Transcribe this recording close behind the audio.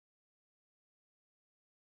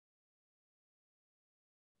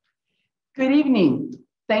Good evening.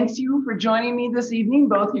 Thanks you for joining me this evening,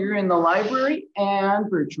 both here in the library and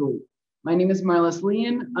virtually. My name is Marlis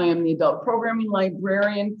Leon. I am the adult programming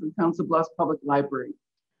librarian for Council Bluffs Public Library.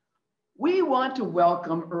 We want to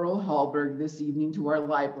welcome Earl Hallberg this evening to our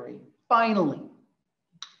library, finally.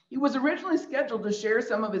 He was originally scheduled to share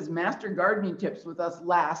some of his master gardening tips with us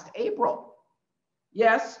last April.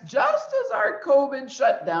 Yes, just as our COVID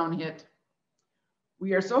shutdown hit.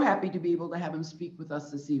 We are so happy to be able to have him speak with us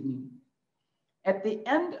this evening. At the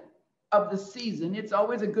end of the season, it's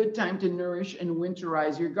always a good time to nourish and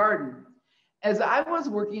winterize your garden. As I was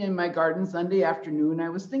working in my garden Sunday afternoon, I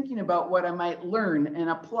was thinking about what I might learn and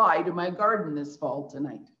apply to my garden this fall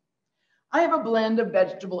tonight. I have a blend of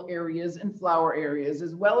vegetable areas and flower areas,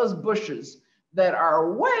 as well as bushes that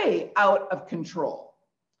are way out of control.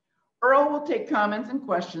 Earl will take comments and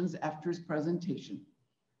questions after his presentation.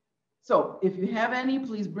 So if you have any,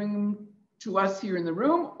 please bring them to us here in the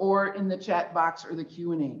room or in the chat box or the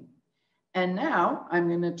Q&A. And now I'm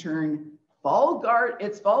going to turn fall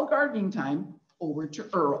gardening time over to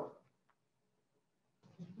Earl.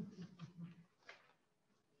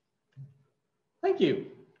 Thank you.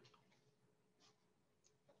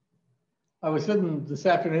 I was sitting this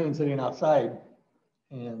afternoon, sitting outside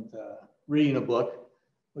and reading a book,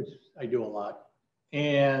 which I do a lot.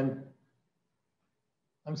 And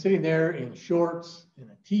I'm sitting there in shorts, in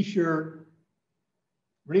a t-shirt,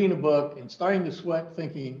 reading a book and starting to sweat,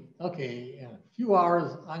 thinking, okay, in a few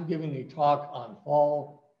hours, I'm giving a talk on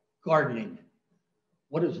fall gardening.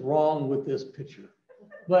 What is wrong with this picture?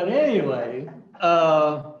 But anyway,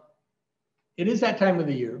 it is that time of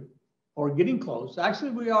the year, or getting close.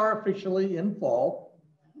 Actually, we are officially in fall.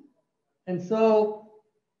 And so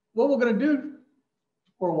what we're going to do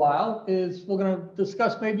for a while is we're going to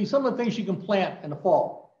discuss maybe some of the things you can plant in the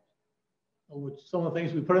fall, which some of the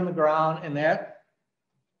things we put in the ground and that.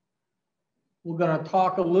 We're going to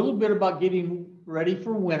talk a little bit about getting ready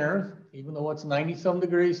for winter. Even though it's 90-some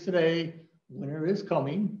degrees today, winter is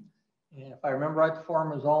coming. And if I remember right, the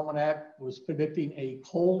Farmer's Almanac was predicting a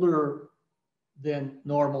colder than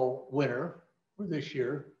normal winter for this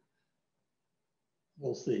year.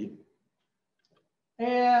 We'll see.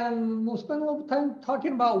 And we'll spend a little time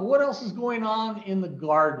talking about what else is going on in the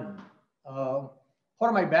garden. Part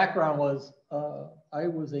of my background was I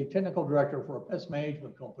was a technical director for a pest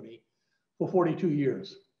management company for 42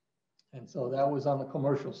 years. And so that was on the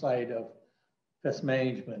commercial side of pest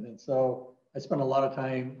management. And so I spent a lot of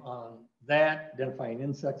time on that, identifying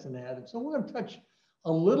insects and that. And so we're going to touch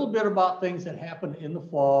a little bit about things that happen in the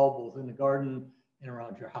fall, both in the garden and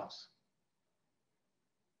around your house.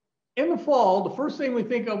 In the fall, the first thing we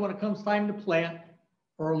think of when it comes time to plant,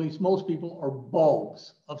 or at least most people, are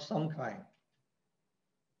bulbs of some kind.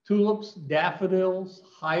 Tulips, daffodils,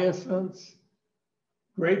 hyacinths,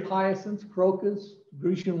 grape hyacinths, crocus,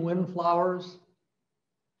 Grecian windflowers.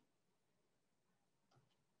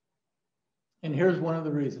 And here's one of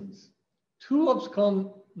the reasons. Tulips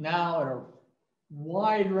come now in a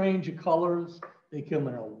wide range of colors. They come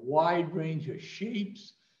in a wide range of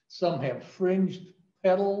shapes. Some have fringed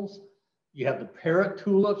petals. You have the parrot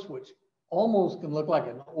tulips, which almost can look like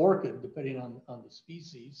an orchid, depending on the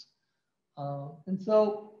species. And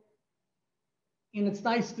it's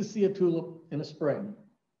nice to see a tulip in the spring.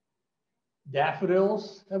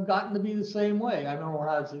 Daffodils have gotten to be the same way. I remember when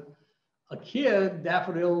I was a kid,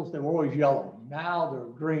 daffodils, they were always yellow. Now they're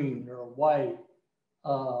green, they're white.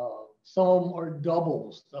 Some are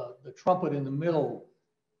doubles. The trumpet in the middle,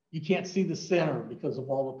 you can't see the center because of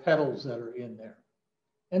all the petals that are in there.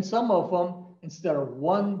 And some of them, instead of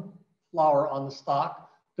one flower on the stalk,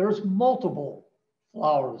 there's multiple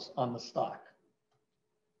flowers on the stalk.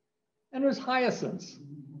 And there's hyacinths.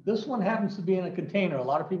 This one happens to be in a container. A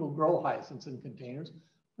lot of people grow hyacinths in containers,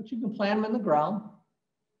 but you can plant them in the ground.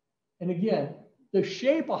 And again, the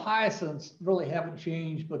shape of hyacinths really haven't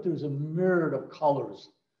changed, but there's a myriad of colors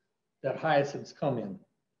that hyacinths come in.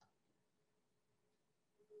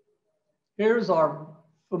 Here's our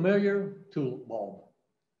familiar tulip bulb.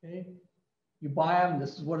 Okay? You buy them,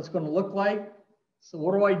 this is what it's going to look like. So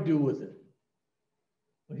what do I do with it?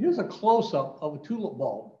 Well, here's a close-up of a tulip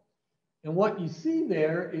bulb. And what you see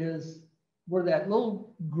there is where that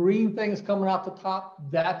little green thing is coming out the top,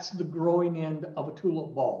 that's the growing end of a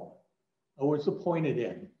tulip bulb. Or it's the pointed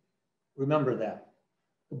end. Remember that.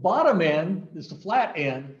 The bottom end is the flat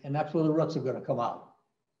end, and that's where the roots are going to come out.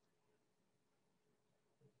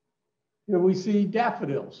 Here we see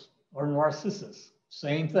daffodils or narcissus,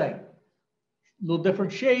 same thing. A little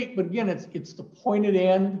different shape, but again, it's the pointed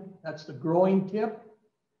end, that's the growing tip.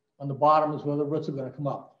 On the bottom is where the roots are going to come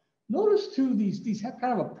up. Notice too, these have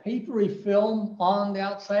kind of a papery film on the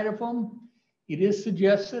outside of them. It is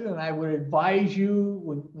suggested, and I would advise you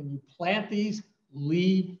when you plant these,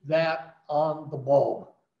 leave that on the bulb.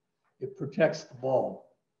 It protects the bulb.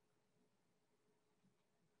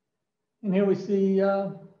 And here we see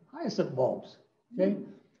hyacinth bulbs. Okay, and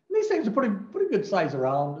these things are pretty good size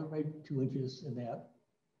around, maybe 2 inches in that.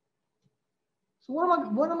 So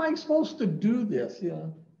what am I supposed to do this? You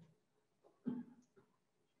know,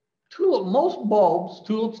 most bulbs,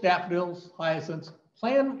 tulips, daffodils, hyacinths,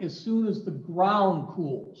 plant as soon as the ground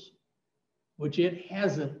cools, which it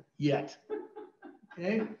hasn't yet.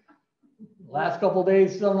 Okay, last couple of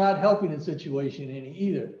days still not helping the situation any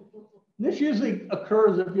either. And this usually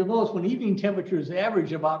occurs, if you'll notice, when evening temperatures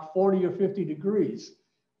average about 40 or 50 degrees.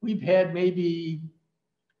 We've had maybe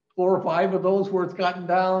 4 or 5 of those where it's gotten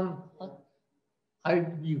down.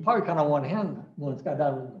 You probably count on one hand when it's got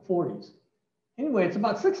down in the 40s. Anyway, it's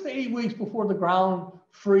about 6 to 8 weeks before the ground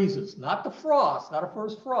freezes. Not the frost, not a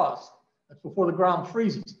first frost. That's before the ground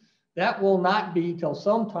freezes. That will not be till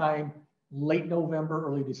sometime late November,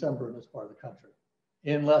 early December in this part of the country,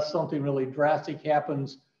 unless something really drastic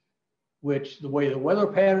happens, which the way the weather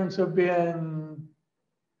patterns have been,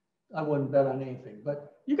 I wouldn't bet on anything.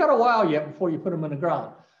 But you got a while yet before you put them in the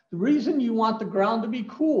ground. The reason you want the ground to be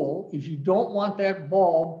cool is you don't want that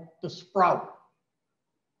bulb to sprout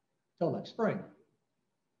till next spring.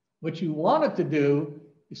 What you want it to do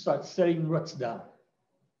is start setting roots down.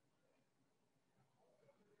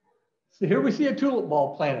 So here we see a tulip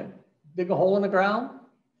bulb planted. Dig a hole in the ground,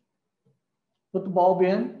 put the bulb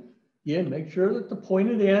in. Again, make sure that the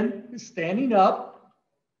pointed end is standing up,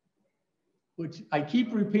 which I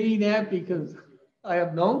keep repeating that because I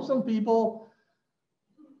have known some people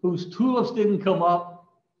whose tulips didn't come up,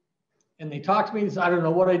 and they talk to me and say, I don't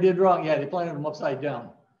know what I did wrong. Yeah, they planted them upside down.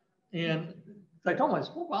 And I told them, I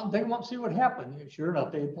said, well, I'll take them up and see what happened. And sure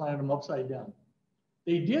enough, they planted them upside down.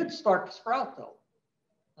 They did start to sprout though.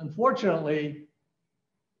 Unfortunately,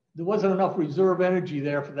 there wasn't enough reserve energy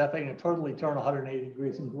there for that thing to totally turn 180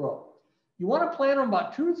 degrees and grow. You want to plant them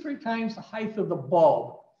about 2 or 3 times the height of the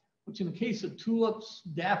bulb, which in the case of tulips,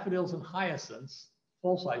 daffodils, and hyacinths,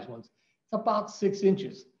 full-size ones, it's about 6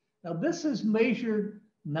 inches. Now this is measured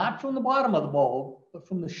not from the bottom of the bulb, but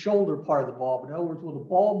from the shoulder part of the bulb. In other words, where the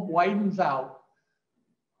bulb widens out,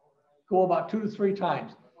 go about 2 to 3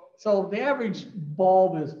 times. So the average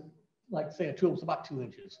bulb is, like say a tulip's about 2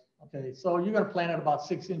 inches. Okay, so you're going to plant it about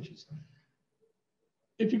 6 inches.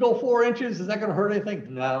 If you go 4 inches, is that going to hurt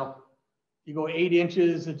anything? No. You go 8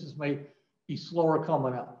 inches, it just may be slower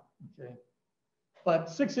coming up. Okay,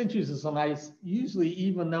 but 6 inches is a nice, usually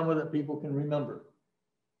even number that people can remember.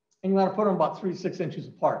 And you want to put them about 3 to 6 inches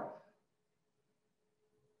apart.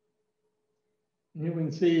 And here we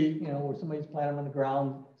can see, you know, where somebody's planted them on the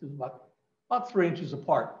ground, it's about 3 inches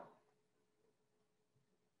apart.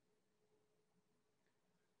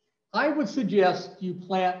 I would suggest you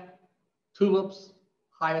plant tulips,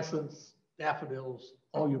 hyacinths, daffodils,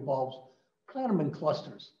 all your bulbs, plant them in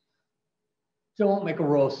clusters. Don't make a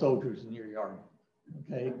row of soldiers in your yard,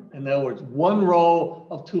 okay? In other words, 1 row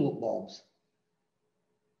of tulip bulbs.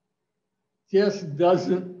 Just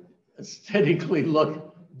doesn't aesthetically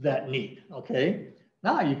look that neat, okay?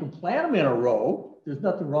 Now you can plant them in a row. There's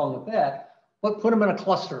nothing wrong with that, but put them in a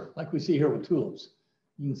cluster like we see here with tulips.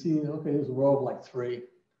 You can see, okay, there's a row of like 3,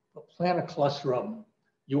 but plant a cluster of them.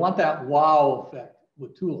 You want that wow effect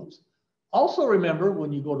with tulips. Also remember,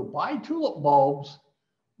 when you go to buy tulip bulbs,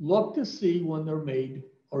 look to see when they're made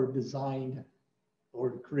or designed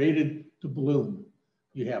or created to bloom.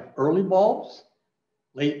 You have early bulbs,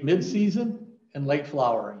 late mid-season, and late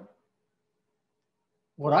flowering.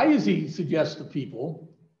 What I usually suggest to people,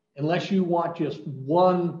 unless you want just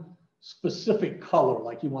one specific color,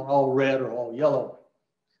 like you want all red or all yellow,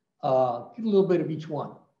 get a little bit of each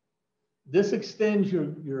one. This extends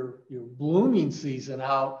your blooming season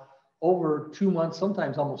out over 2 months,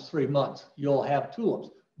 sometimes almost 3 months. You'll have tulips,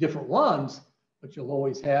 different ones, but you'll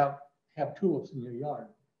always have tulips in your yard.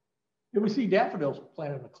 Here we see daffodils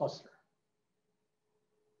planted in a cluster.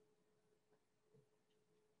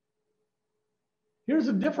 Here's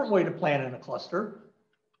a different way to plant in a cluster.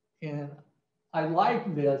 And I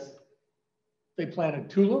like this. They planted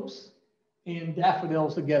tulips and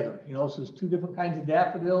daffodils together. You know, so there's 2 different kinds of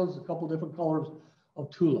daffodils, a couple different colors of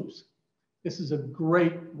tulips. This is a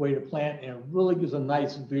great way to plant, and it really gives a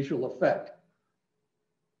nice visual effect.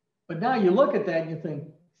 But now you look at that and you think,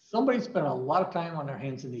 somebody spent a lot of time on their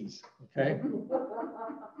hands and knees, okay?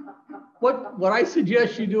 What I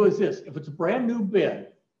suggest you do is this. If it's a brand new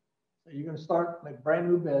bed, so you're gonna start a brand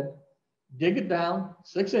new bed, dig it down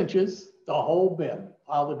 6 inches, the whole bed.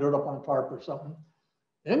 pile the dirt up on a tarp or something.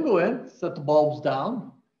 Then go in, set the bulbs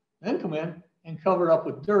down, then come in and cover it up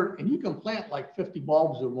with dirt. And you can plant like 50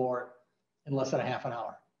 bulbs or more in less than a half an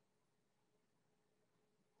hour.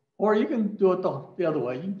 Or you can do it the other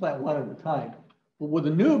way. You can plant one at a time. But with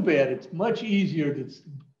a new bed, it's much easier to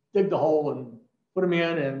dig the hole and put them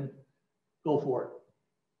in and go for it.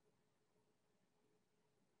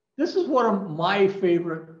 This is one of my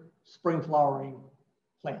favorite spring flowering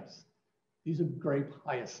plants. These are grape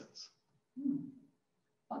hyacinths.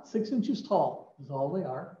 About 6 inches tall is all they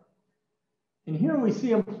are. And here we see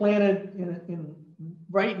them planted in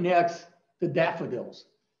right next to daffodils.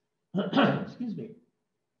 Excuse me.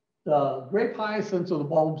 The grape hyacinths are the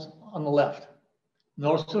bulbs on the left.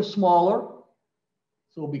 Notice they're smaller.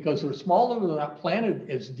 So because they're smaller, they're not planted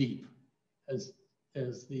as deep as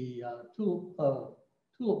the tulip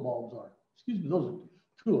bulbs are. Excuse me, those are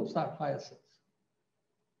tulips, not hyacinths.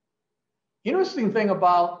 Interesting thing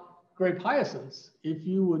about grape hyacinths, if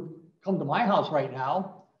you would come to my house right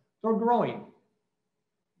now, they're growing.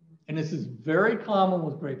 And this is very common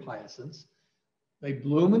with grape hyacinths. They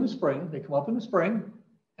bloom in the spring, they come up in the spring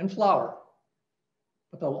and flower.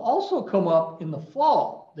 But they'll also come up in the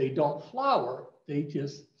fall. They don't flower, they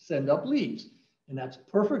just send up leaves. And that's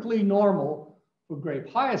perfectly normal for grape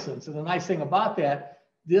hyacinths. And the nice thing about that,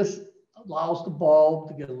 this allows the bulb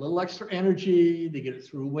to get a little extra energy, to get it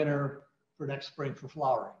through winter for next spring for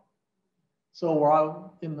flowering. So we're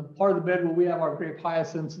out in the part of the bed where we have our grape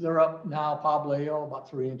hyacinths. They're up now probably about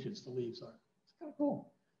 3 inches, the leaves are. It's kind of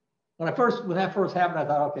cool. When that first happened, I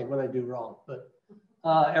thought, okay, what did I do wrong? But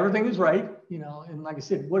everything is right, you know, and like I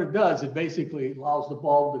said, what it does, it basically allows the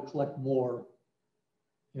bulb to collect more,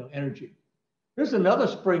 you know, energy. There's another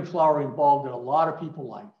spring flowering bulb that a lot of people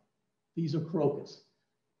like. These are crocus.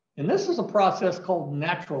 And this is a process called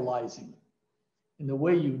naturalizing. And the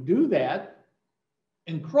way you do that,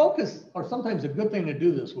 and crocus are sometimes a good thing to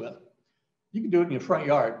do this with. You can do it in your front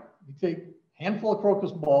yard. You take a handful of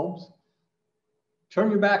crocus bulbs, turn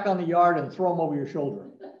your back on the yard and throw them over your shoulder.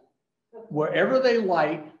 Wherever they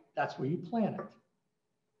light, that's where you plant it.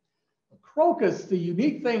 The crocus, the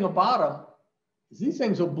unique thing about them is these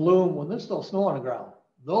things will bloom when there's still snow on the ground.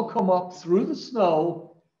 They'll come up through the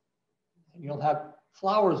snow and you'll have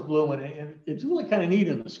flowers blooming. And it's really kind of neat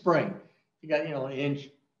in the spring. You got, you know, an inch,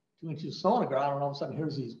 2 inches of snow on the ground, and all of a sudden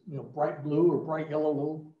here's these, you know, bright blue or bright yellow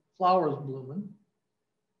little flowers blooming.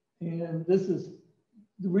 And this is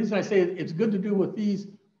the reason I say it's good to do with these.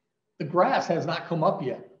 The grass has not come up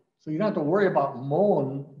yet. So you don't have to worry about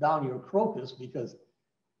mowing down your crocus because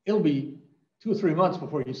it'll be 2 or 3 months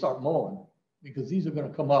before you start mowing, because these are going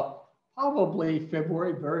to come up probably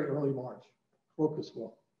February, very early March, crocus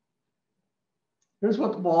will. Here's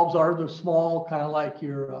what the bulbs are. They're small, kind of like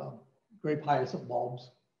your grape hyacinth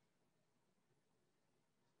bulbs.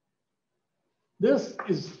 This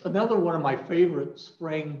is another one of my favorite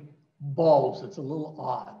spring bulbs. It's a little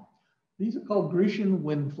odd. These are called Grecian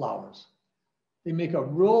windflowers. They make a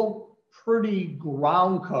real pretty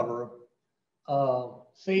ground cover,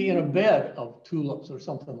 say in a bed of tulips or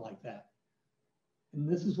something like that. And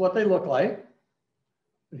this is what they look like.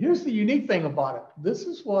 But here's the unique thing about it. This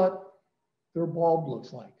is what their bulb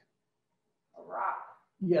looks like. A rock.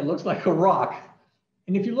 Yeah, it looks like a rock.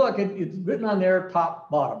 And if you look, it's written on there top,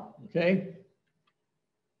 bottom, okay?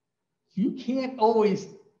 You can't always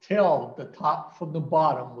tell the top from the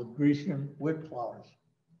bottom with Grecian windflowers.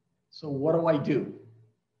 So what do?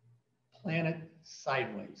 Plant it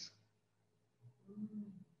sideways.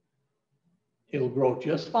 It'll grow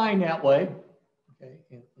just fine that way, okay?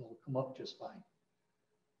 And it'll come up just fine.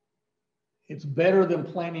 It's better than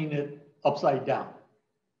planting it upside down,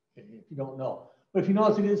 okay, if you don't know. But if you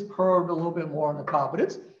notice, it is curved a little bit more on the top.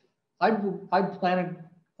 But I've planted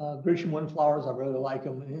Grecian windflowers. I really like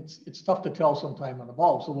them. And it's tough to tell sometime on the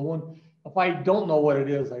bulb. So if I don't know what it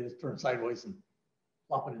is, I just turn it sideways and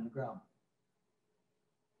plop it in the ground.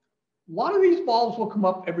 A lot of these bulbs will come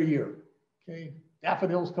up every year. Okay,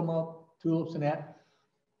 daffodils come up, tulips and that.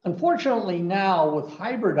 Unfortunately now with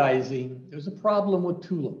hybridizing, there's a problem with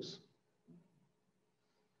tulips.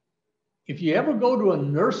 If you ever go to a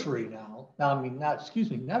nursery now, not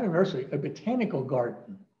a nursery, a botanical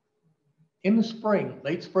garden, in the spring,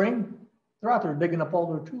 late spring, they're out there digging up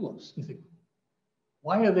all their tulips. You think,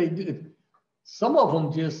 why are they doing it? Some of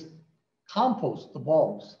them just compost the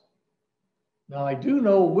bulbs. Now I do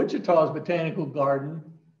know Wichita's botanical garden,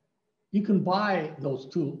 you can buy those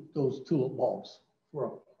tulip bulbs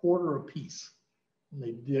for $1 a piece, and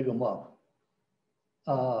they dig them up.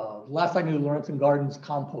 Last I knew, Lawrence and Gardens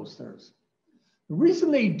compost theirs. The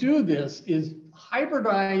reason they do this is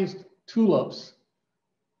hybridized tulips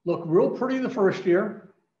Look real pretty the first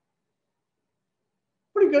year,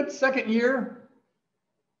 pretty good second year,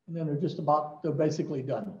 and then they're basically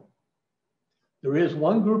done. There is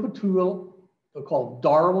one group of tulip, they're called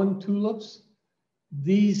Darwin tulips.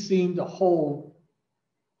 These seem to hold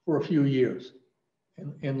for a few years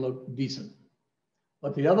and look decent.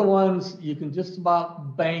 But the other ones, you can just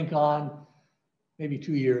about bank on maybe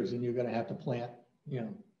 2 years and you're gonna have to plant, you know,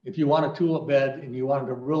 if you want a tulip bed and you want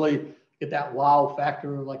to really get that wow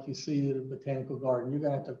factor like you see in a botanical garden,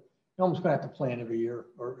 you're almost gonna have to plant every year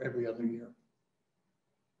or every other year.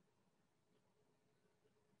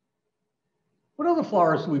 What other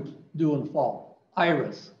flowers do we do in the fall?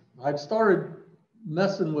 Iris. I've started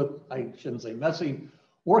messing with, I shouldn't say messing,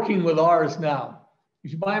 working with ours now.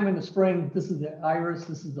 If you buy them in the spring, this is the iris,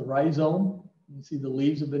 this is the rhizome. You see the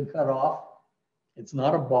leaves have been cut off. It's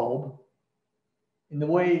not a bulb. In the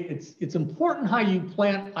way it's important how you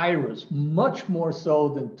plant iris, much more so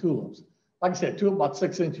than tulips. Like I said, tulip about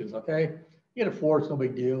 6 inches, okay? You get a 4, it's no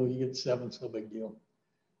big deal. You get 7, it's no big deal.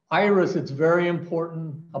 Iris, it's very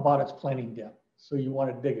important about its planting depth. So you want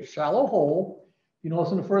to dig a shallow hole. You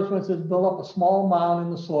notice in the first one, it says build up a small mound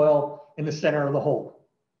in the soil in the center of the hole.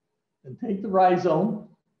 Then take the rhizome,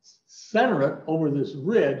 center it over this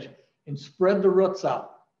ridge, and spread the roots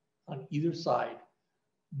out on either side.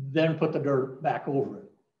 Then put the dirt back over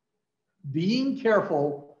it. Being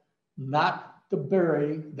careful not to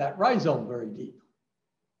bury that rhizome very deep.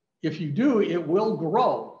 If you do, it will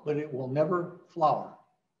grow, but it will never flower.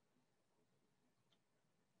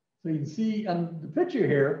 So you can see on the picture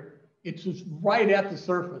here, it's just right at the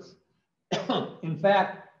surface. In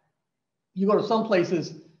fact, you go to some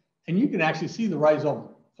places and you can actually see the rhizome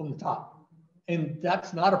from the top. And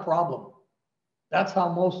that's not a problem. That's how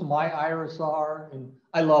most of my iris are. And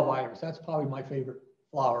I love iris. That's probably my favorite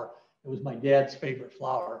flower. It was my dad's favorite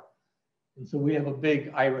flower. And so we have a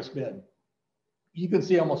big iris bed. You can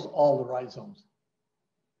see almost all the rhizomes.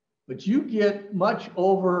 But you get much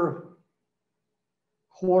over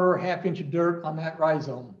quarter, half inch of dirt on that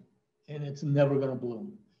rhizome, and it's never going to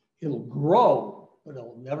bloom. It'll grow, but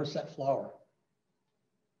it'll never set flower.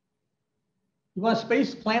 You want to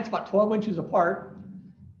space plants about 12 inches apart.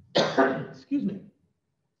 Excuse me.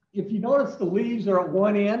 If you notice the leaves are at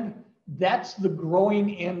one end, that's the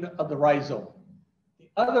growing end of the rhizome. The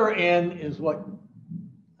other end is what,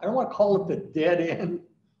 I don't want to call it the dead end,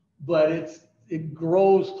 but it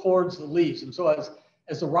grows towards the leaves. And so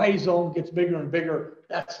as the rhizome gets bigger and bigger,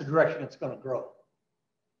 that's the direction it's going to grow.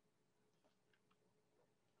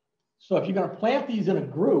 So if you're going to plant these in a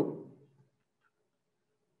group,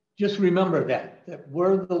 just remember that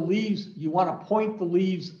where the leaves, you want to point the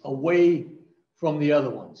leaves away from the other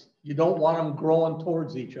ones. You don't want them growing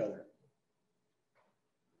towards each other.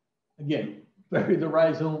 Again, bury the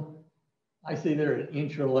rhizome. I say they're an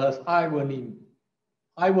inch or less. I wouldn't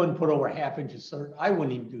put over half inches dirt. I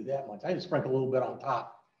wouldn't even do that much. I just sprinkle a little bit on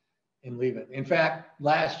top and leave it. In fact,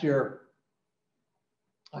 last year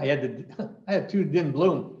I had 2 that didn't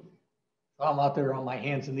bloom. So I'm out there on my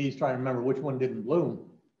hands and knees trying to remember which one didn't bloom.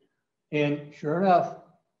 And sure enough,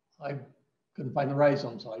 I couldn't find the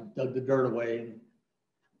rhizome, so I dug the dirt away, and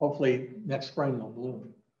hopefully next spring they'll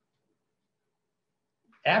bloom.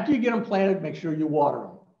 After you get them planted, make sure you water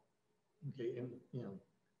them. Okay, and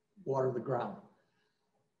water the ground.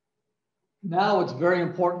 Now it's very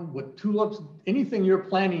important with tulips, anything you're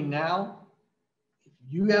planting now, if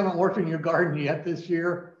you haven't worked in your garden yet this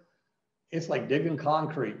year, it's like digging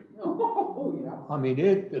concrete. Oh, yeah. I mean,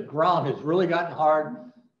 the ground has really gotten hard.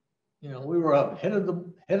 We were ahead of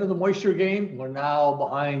the moisture game. We're now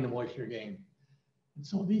behind the moisture game. And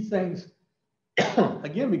so these things,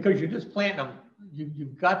 again, because you're just planting them,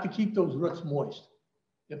 you've got to keep those roots moist.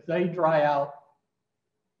 If they dry out,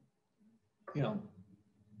 you're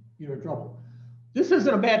in trouble. This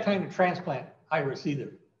isn't a bad time to transplant iris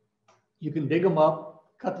either. You can dig them up,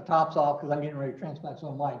 cut the tops off, because I'm getting ready to transplant some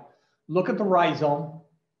of mine. Look at the rhizome,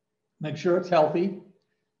 make sure it's healthy.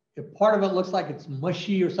 If part of it looks like it's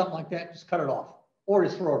mushy or something like that, just cut it off or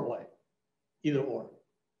just throw it away, either or.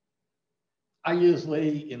 I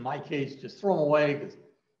usually, in my case, just throw them away because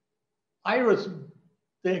iris,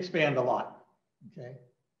 they expand a lot, okay?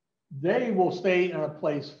 They will stay in a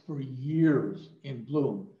place for years in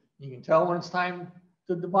bloom. You can tell when it's time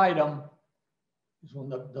to divide them is when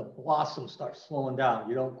the blossom starts slowing down.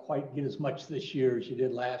 You don't quite get as much this year as you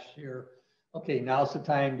did last year. Okay, now's the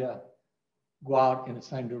time to go out and it's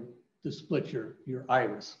time to split your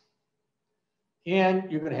iris.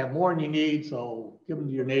 And you're going to have more than you need, so give them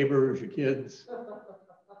to your neighbors, your kids.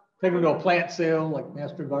 Take them to a plant sale like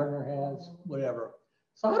Master Gardener has, whatever.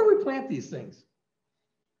 So how do we plant these things?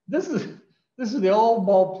 This This is the old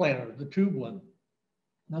bulb planter, the tube one.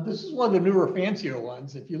 Now this is one of the newer, fancier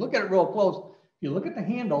ones. If you look at it real close, if you look at the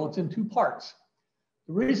handle, it's in two parts.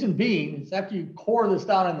 The reason being is after you core this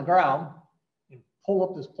down in the ground and pull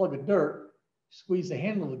up this plug of dirt, squeeze the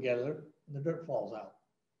handle together, and the dirt falls out.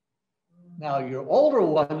 Now your older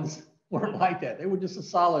ones weren't like that. They were just a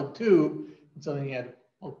solid tube, and so then you had to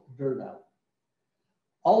poke the dirt out.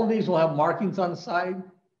 All of these will have markings on the side.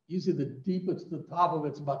 Usually the deepest, the top of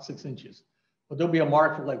it's about 6 inches. But there'll be a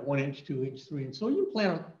mark for like 1 inch, 2 inch, 3 inch. So you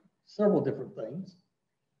plant several different things.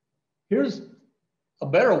 Here's a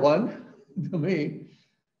better one to me,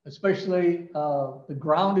 especially the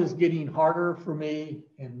ground is getting harder for me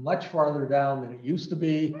and much farther down than it used to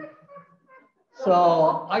be.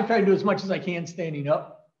 So I try to do as much as I can standing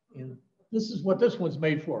up. And this is what this one's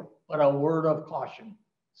made for, but a word of caution.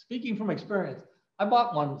 Speaking from experience, I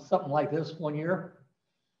bought one, something like this one year.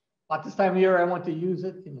 About this time of year, I went to use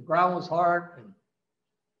it and the ground was hard, and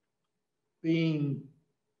being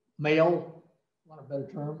male, want a better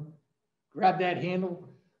term, grabbed that handle,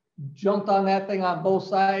 jumped on that thing on both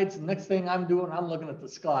sides. The next thing I'm doing, I'm looking at the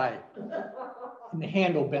sky and the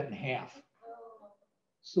handle bent in half.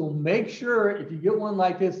 So make sure if you get one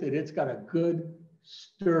like this, that it's got a good,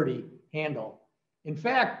 sturdy handle. In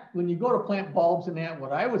fact, when you go to plant bulbs and that,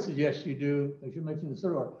 what I would suggest you do, as you mentioned this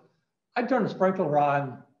earlier, I'd turn the sprinkler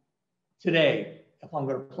on today if I'm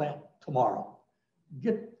going to plant tomorrow.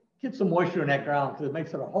 Get some moisture in that ground because it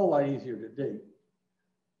makes it a whole lot easier to dig.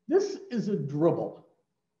 This is a dribble,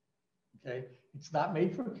 okay? It's not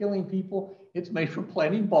made for killing people. It's made for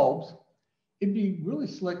planting bulbs. It'd be really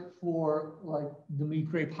slick for like demi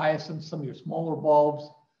crepe hyacinths, some of your smaller bulbs.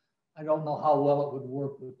 I don't know how well it would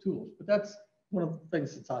work with tools, but that's one of the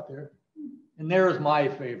things that's out there. And there's my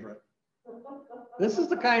favorite. This is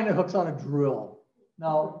the kind that hooks on a drill.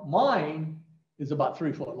 Now, mine is about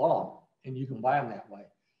 3 foot long, and you can buy them that way.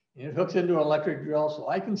 And it hooks into an electric drill, so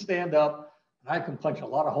I can stand up and I can punch a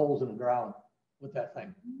lot of holes in the ground with that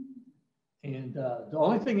thing. And the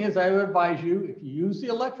only thing is, I would advise you, if you use the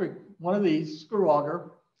electric, one of these screw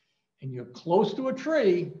auger, and you're close to a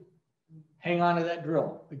tree, hang on to that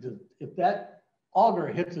drill. Because if that auger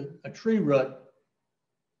hits a tree root,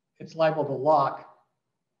 it's liable to lock,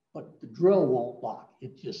 but the drill won't lock.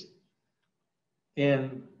 It just,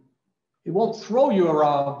 and it won't throw you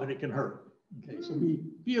around, but it can hurt. Okay, so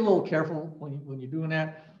be a little careful when you're doing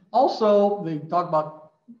that. Also, they talk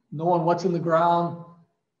about knowing what's in the ground.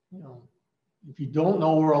 You know, if you don't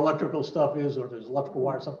know where electrical stuff is, or there's electrical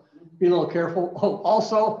wire or something, be a little careful. Oh,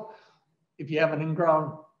 also, if you have an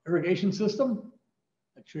in-ground irrigation system,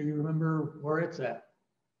 make sure you remember where it's at,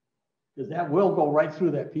 because that will go right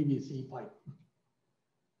through that PVC pipe.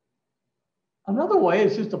 Another way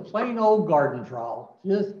is just a plain old garden trowel,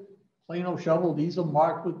 just plain old shovel. These are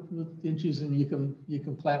marked with inches, and you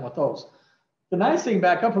can plant with those. The nice thing,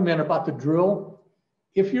 back up a minute about the drill,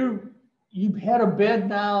 if you've had a bed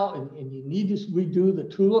now and you need to redo the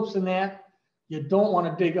tulips and that, you don't want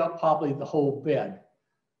to dig up probably the whole bed.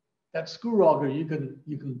 That screw auger, you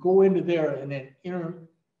can go into there and then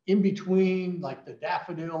in between, like the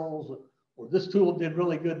daffodils, or this tulip did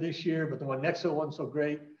really good this year, but the one next to it wasn't so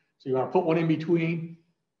great. So you want to put one in between.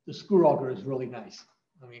 The screw auger is really nice.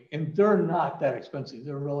 I mean, and they're not that expensive.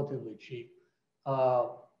 They're relatively cheap.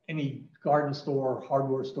 Any garden store,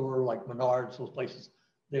 hardware store like Menards, those places,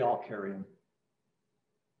 they all carry them.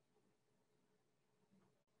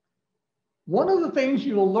 One of the things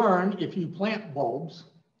you'll learn if you plant bulbs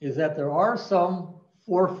is that there are some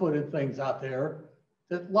 4-footed things out there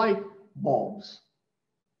that like bulbs.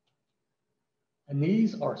 And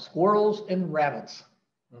these are squirrels and rabbits,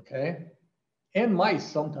 okay? And mice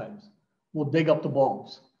sometimes will dig up the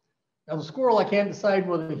bulbs. Now the squirrel, I can't decide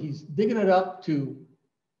whether he's digging it up to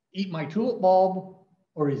eat my tulip bulb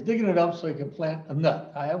or he's digging it up so he can plant a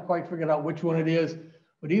nut. I haven't quite figured out which one it is,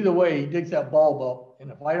 but either way, he digs that bulb up.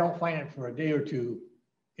 And if I don't find it for a day or two,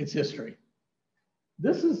 it's history.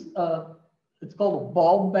 This is, it's called a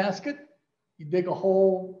bulb basket. You dig a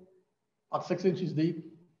hole about 6 inches deep.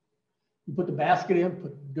 You put the basket in,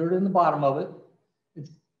 put dirt in the bottom of it.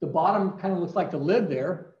 The bottom kind of looks like the lid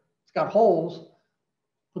there. It's got holes.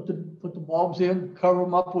 Put the bulbs in, cover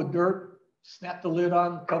them up with dirt, snap the lid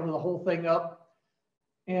on, cover the whole thing up,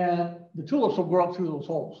 and the tulips will grow up through those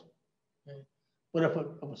holes. Okay? But if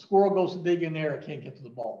a squirrel goes to dig in there, it can't get to the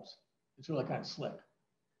bulbs. It's really kind of slick.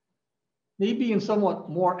 Me being somewhat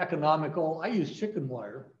more economical, I use chicken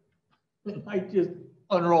wire. I just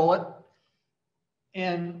unroll it,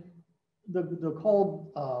 and they're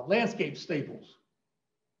called landscape staples.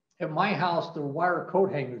 At my house, they're wire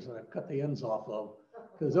coat hangers that I've cut the ends off of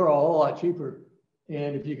because they're a whole lot cheaper.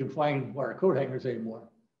 And if you can find wire coat hangers anymore,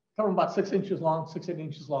 cover them about 6 inches long, 6, 8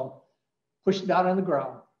 inches long, push it down on the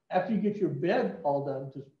ground. After you get your bed all done,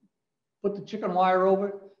 just put the chicken wire over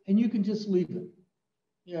it, and you can just leave it.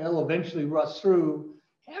 Yeah, it'll eventually rust through.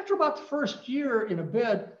 After about the first year in a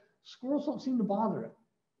bed, squirrels don't seem to bother it,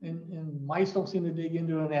 and mice don't seem to dig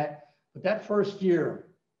into it. But that first year,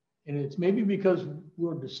 and it's maybe because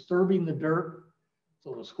we're disturbing the dirt,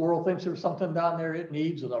 so the squirrel thinks there's something down there it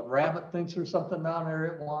needs, or the rabbit thinks there's something down there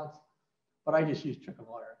it wants. But I just use chicken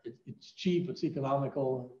wire. It's cheap, it's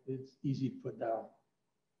economical, it's easy to put down.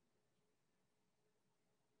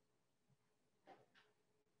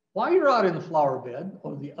 While you're out in the flower bed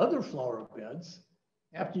or the other flower beds,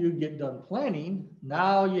 after you get done planting,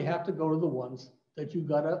 now you have to go to the ones that you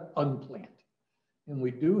gotta unplant. And we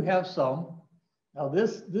do have some. Now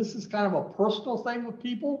this is kind of a personal thing with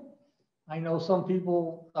people. I know some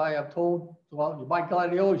people I have told, well, you buy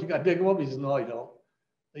gladiolus, you gotta dig them up. He says, no, I don't.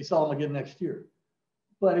 They sell them again next year.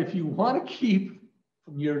 But if you want to keep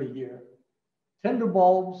from year to year tender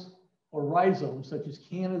bulbs or rhizomes such as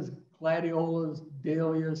cannas, gladiolas,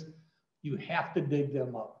 dahlias, you have to dig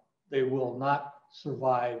them up. They will not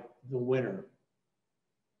survive the winter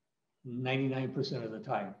 99% of the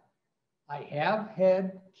time. I have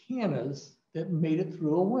had cannas that made it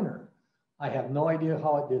through a winter. I have no idea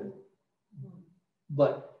how it did it,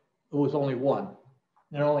 but it was only one.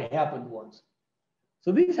 It only happened once.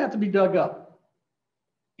 So these have to be dug up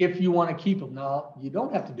if you want to keep them. Now, you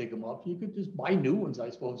don't have to dig them up. You could just buy new ones, I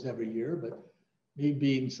suppose, every year, but me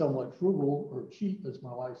being somewhat frugal or cheap, as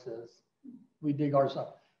my wife says, we dig ours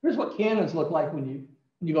up. Here's what cannas look like when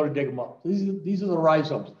you go to dig them up. These are the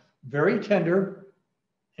rhizomes, very tender,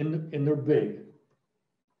 and they're big.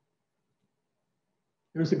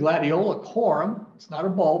 Here's a gladiola corum. It's not a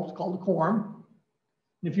bulb, it's called a corum.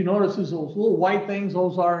 And if you notice, there's those little white things,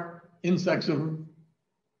 those aren't insects or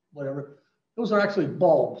whatever. Those are actually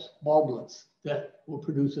bulbs, bulblets that will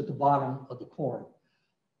produce at the bottom of the corm.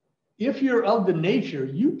 If you're of the nature,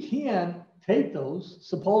 you can take those,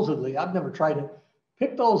 supposedly, I've never tried it,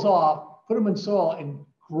 pick those off, put them in soil and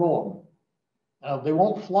grow them. They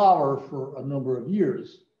won't flower for a number of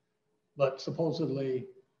years, but supposedly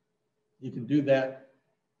you can do that.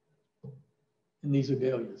 And these are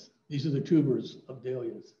dahlias. These are the tubers of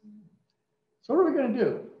dahlias. So what are we going to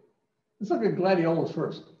do? Let's look at gladiolas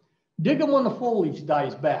first. Dig them when the foliage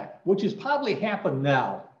dies back, which has probably happened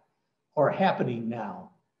now or happening now.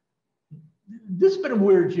 This has been a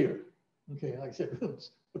weird year. Okay, like I said,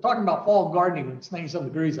 we're talking about fall gardening when it's 97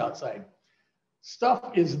 degrees outside.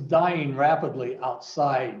 Stuff is dying rapidly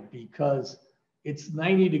outside because it's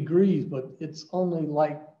 90 degrees, but it's only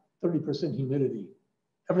like 30% humidity.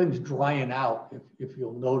 Everything's drying out, if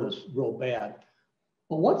you'll notice, real bad.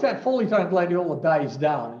 But once that foliage on gladiola dies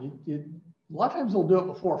down, a lot of times they'll do it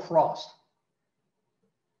before frost.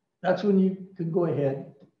 That's when you can go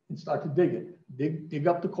ahead and start to dig it. Dig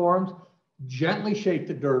up the corms, gently shake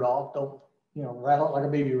the dirt off. Don't, rattle it like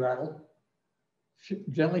a baby rattle.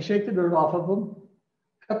 Gently shake the dirt off of them.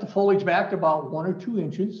 Cut the foliage back to about 1 or 2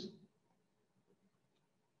 inches.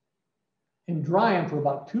 And dry them for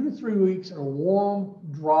about 2 to 3 weeks in a warm,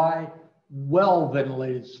 dry,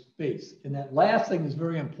 well-ventilated space. And that last thing is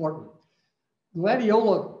very important.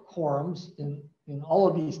 Gladiola corms in all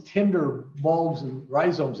of these tender bulbs and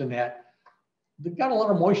rhizomes in that, they've got a lot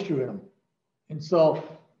of moisture in them. And so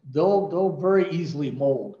they'll very easily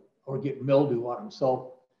mold or get mildew on them.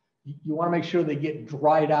 So you want to make sure they get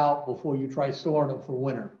dried out before you try storing them for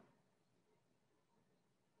winter.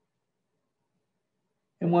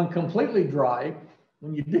 And when completely dry,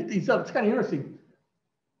 when you dig these up, it's kind of interesting.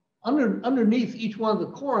 Underneath each one of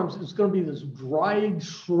the corms is going to be this dried,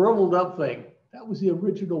 shriveled up thing. That was the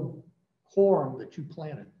original corm that you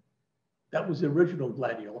planted. That was the original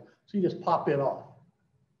gladiola. So you just pop it off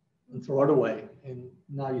and throw it away. And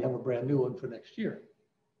now you have a brand new one for next year.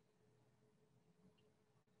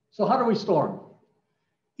 So how do we store them?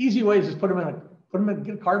 Easy ways is put them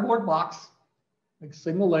in a cardboard box, make a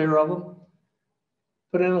single layer of them,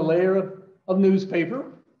 put in a layer of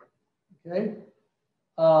newspaper, okay?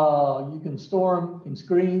 You can store them in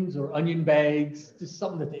screens or onion bags, just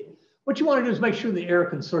something that what you want to do is make sure the air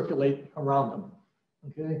can circulate around them,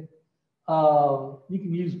 okay? You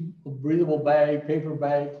can use a breathable bag, paper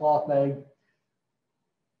bag, cloth bag.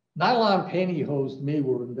 Nylon pantyhose to me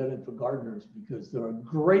were invented for gardeners because they're a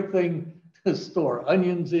great thing to store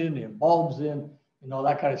onions in and bulbs in and all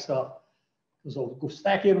that kind of stuff. So go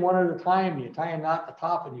stack in one at a time, you tie a knot at the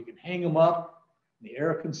top and you can hang them up, and the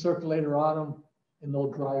air can circulate around them and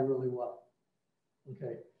they'll dry really well.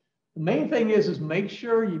 Okay. The main thing is make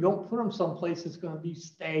sure you don't put them someplace that's going to be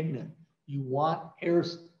stagnant. You want air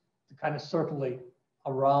to kind of circulate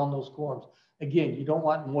around those corms. Again, you don't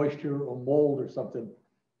want moisture or mold or something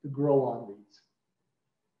to grow on these.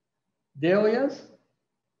 Dahlias,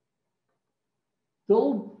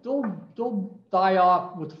 they'll die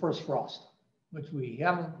off with the first frost, which we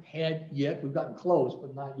haven't had yet. We've gotten close,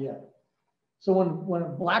 but not yet. So when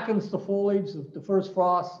it blackens the foliage, the first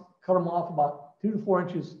frost, cut them off about 2 to 4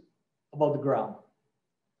 inches above the ground.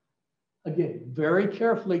 Again, very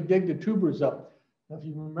carefully dig the tubers up. Now, if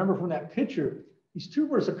you remember from that picture, these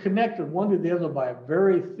tubers are connected one to the other by a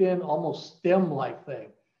very thin, almost stem-like thing.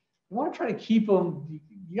 You want to try to keep them,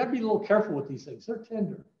 you got to be a little careful with these things. They're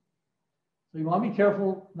tender. So you want to be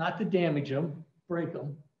careful not to damage them, break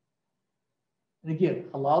them. And again,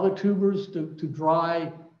 allow the tubers to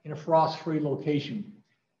dry in a frost-free location.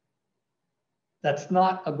 That's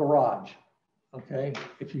not a garage, okay?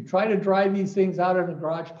 If you try to dry these things out in a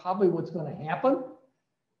garage, probably what's going to happen,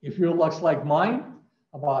 if your luck's like mine,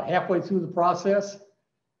 about halfway through the process,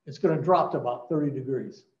 it's going to drop to about 30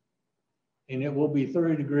 degrees. And it will be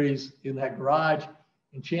 30 degrees in that garage.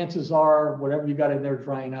 And chances are, whatever you got in there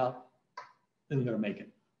drying out, isn't going to make it,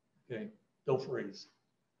 okay? They'll freeze.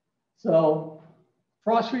 So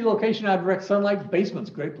frost-free location out of direct sunlight, basement's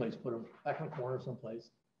a great place. Put them back in the corner someplace.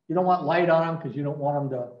 You don't want light on them because you don't want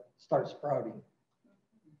them to start sprouting.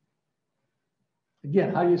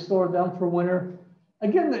 Again, how do you store them for winter?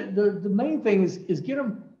 Again, the main thing is get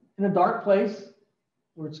them in a dark place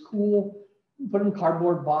where it's cool. Put them in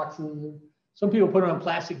cardboard boxes. Some people put them in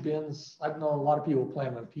plastic bins. I've known a lot of people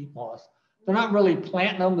plant them in peat moss. They're not really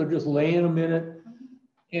planting them. They're just laying them in it.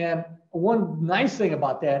 And one nice thing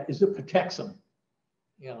about that is it protects them.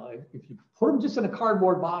 You know, if you put them just in a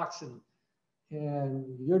cardboard box and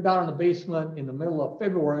you're down in the basement in the middle of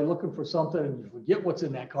February looking for something and you forget what's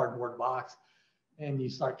in that cardboard box and you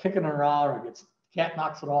start kicking it around or cat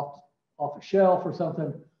knocks it off a shelf or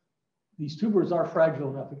something, these tubers are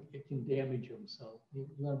fragile enough, it can damage them. So you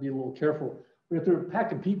want to be a little careful. But if they're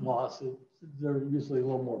packed in peat moss, they're usually a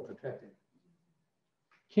little more protected.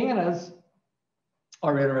 Cannas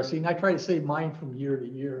are interesting. I try to save mine from year to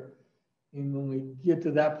year. And when we get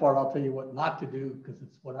to that part, I'll tell you what not to do because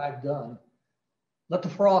it's what I've done. Let the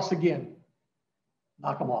frost again,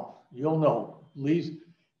 knock them off. You'll know. Leaves,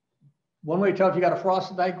 one way to tell if you got a frost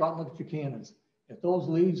tonight, go out and look at your cannas. If those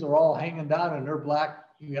leaves are all hanging down and they're black,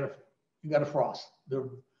 you got a frost. They're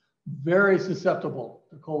very susceptible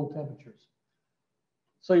to cold temperatures.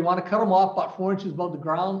 So you want to cut them off about 4 inches above the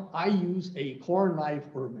ground. I use a corn knife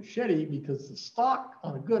or a machete because the stalk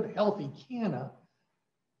on a good healthy canna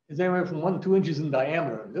is anywhere from 1 to 2 inches in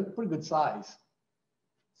diameter. They're pretty good size.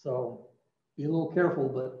 So be a little careful,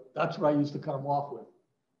 but that's what I use to cut them off with.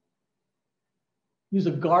 Use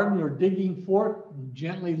a garden or digging fork and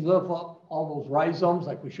gently lift up all those rhizomes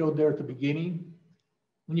like we showed there at the beginning.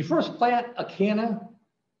 When you first plant a canna,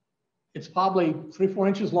 it's probably 3 or 4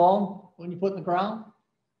 inches long when you put it in the ground.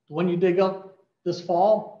 When you dig up this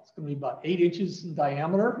fall, it's going to be about 8 inches in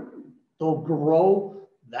diameter. They'll grow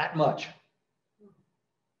that much.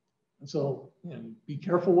 And so, you know, be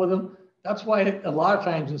careful with them. That's why a lot of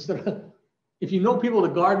times instead of, if you know people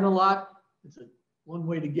that garden a lot, it's one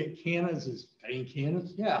way to get cannas is 10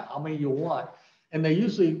 cannas. Yeah, how many you want? And they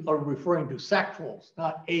usually are referring to sackfuls,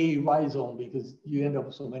 not a rhizome because you end up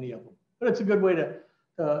with so many of them. But it's a good way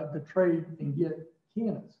to trade and get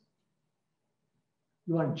cannas.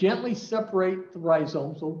 You want to gently separate the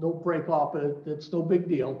rhizomes, so don't break off. It's no big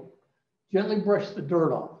deal. Gently brush the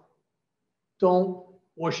dirt off. Don't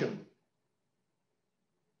wash them.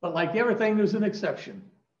 But like everything, there's an exception.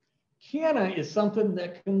 Canna is something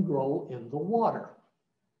that can grow in the water.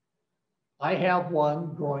 I have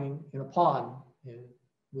one growing in a pond. And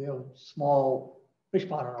we have a small fish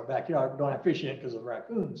pond in our backyard. We don't have fish in it because of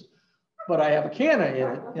raccoons. But I have a canna in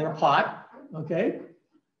it, in a pot, okay?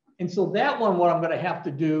 And so that one, what I'm going to have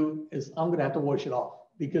to do is I'm going to have to wash it off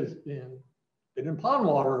because it's been in pond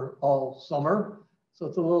water all summer. So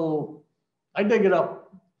it's a little, I dig it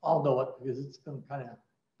up, I'll know it because it's going to kind of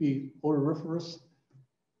be odoriferous.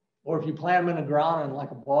 Or if you plant them in the ground in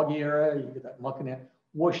like a boggy area, you get that muck in there,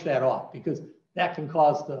 wash that off because that can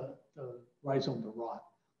cause the rhizome to rot.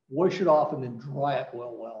 Wash it off and then dry it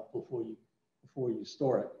well before you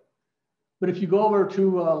store it. But if you go over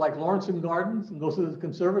to like Lawrence Gardens and go to the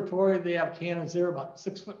conservatory, they have cannas there about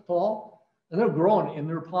 6 foot tall, and they're growing in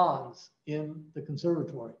their ponds in the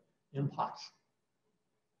conservatory in pots.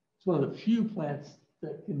 It's one of the few plants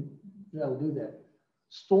that'll do that.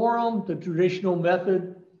 Store them. The traditional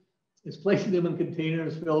method is placing them in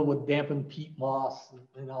containers filled with dampened peat moss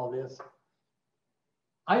and all this.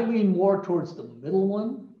 I lean more towards the middle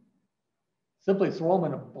one. Simply throw them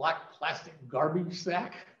in a black plastic garbage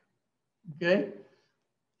sack, okay?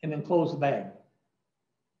 And then close the bag.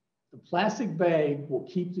 The plastic bag will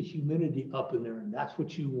keep the humidity up in there, and that's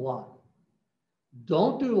what you want.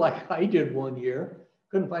 Don't do like I did one year.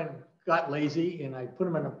 Couldn't find, got lazy, and I put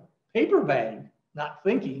them in a paper bag, not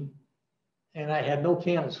thinking, and I had no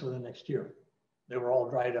cannas for the next year. They were all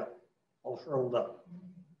dried up, all shriveled up.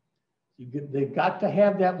 They've got to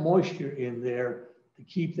have that moisture in there to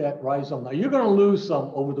keep that rhizome. Now, you're going to lose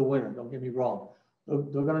some over the winter, don't get me wrong. They're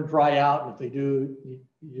going to dry out, and if they do,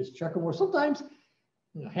 you just check them. Or sometimes,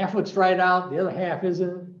 you know, half of it's dried out, the other half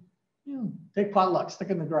isn't. You know, take potluck, stick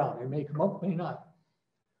it in the ground. It may come up, may not.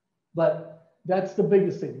 But that's the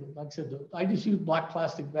biggest thing. Like I said, I just use black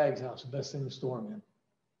plastic bags now. It's the best thing to store them in.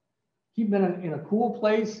 Keep them in a cool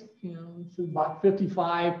place. You know, it's about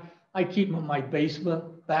 55. I keep them in my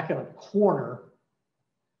basement, back in a corner,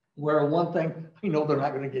 where one thing, I know they're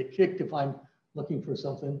not going to get kicked if I'm looking for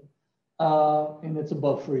something, and it's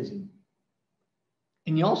above freezing.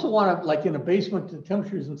 And you also want to, like in a basement, the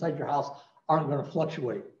temperatures inside your house aren't going to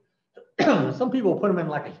fluctuate. Some people put them in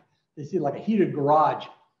like they see like a heated garage.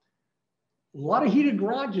 A lot of heated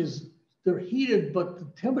garages, they're heated, but the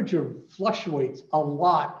temperature fluctuates a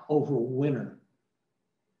lot over winter.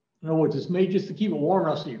 In other words, it's made just to keep it warm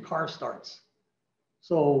enough so your car starts.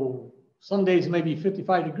 So some days it may be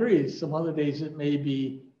 55 degrees, some other days it may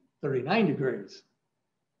be 39 degrees.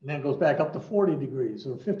 And then it goes back up to 40 degrees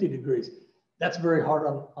or 50 degrees. That's very hard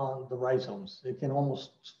on the rhizomes. It can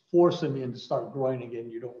almost force them in to start growing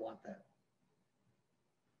again. You don't want that.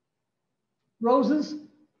 Roses,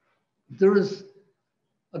 there's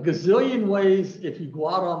a gazillion ways if you go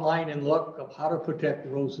out online and look of how to protect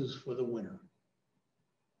roses for the winter.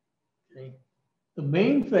 Okay. The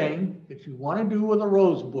main thing that you want to do with a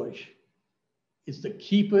rose bush is to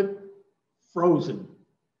keep it frozen.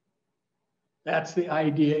 That's the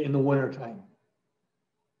idea in the wintertime.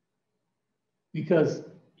 Because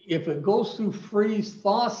if it goes through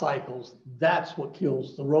freeze-thaw cycles, that's what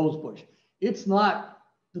kills the rose bush. It's not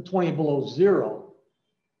the 20 below zero.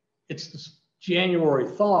 It's the January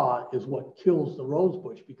thaw is what kills the rose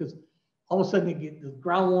bush, because all of a sudden the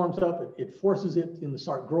ground warms up, it forces it to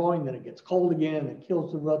start growing, then it gets cold again, it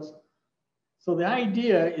kills the roots. So the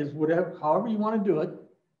idea is however you want to do it,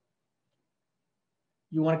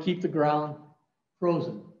 you want to keep the ground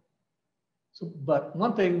frozen. So, but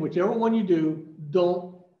one thing, whichever one you do,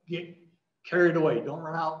 don't get carried away. Don't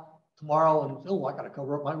run out tomorrow and, oh, I got to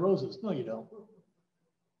cover up my roses. No, you don't.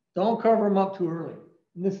 Don't cover them up too early.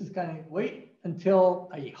 And this is kind of, wait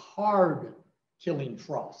until a hard killing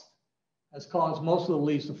frost has caused most of the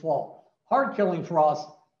leaves to fall. Hard killing frost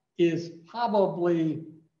is probably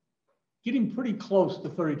getting pretty close to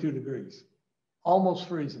 32 degrees, almost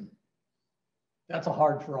freezing. That's a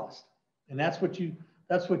hard frost. And that's what you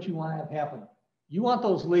want to have happen. You want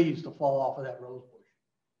those leaves to fall off of that rose bush.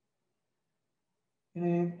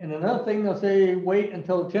 And another thing, they'll say, wait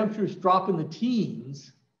until the temperatures drop in the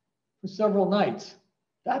teens for several nights.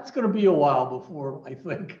 That's going to be a while before I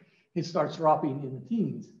think it starts dropping in the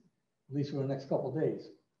teens, at least for the next couple of days.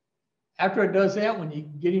 After it does that, when you're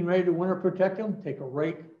getting ready to winter protect them, take a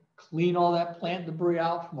rake, clean all that plant debris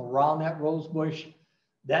out from around that rose bush.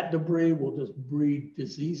 That debris will just breed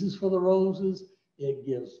diseases for the roses. It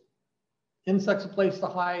gives insects a place to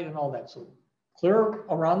hide and all that. So clear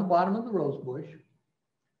around the bottom of the rose bush.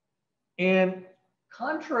 And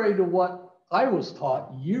contrary to what I was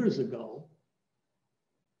taught years ago,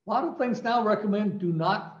 a lot of things now recommend do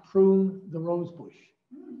not prune the rose bush.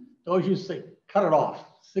 Those used to say, cut it off,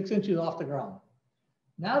 6 inches off the ground.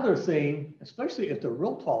 Now they're saying, especially if they're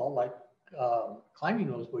real tall, like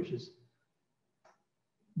climbing rose bushes,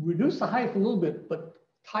 reduce the height a little bit, but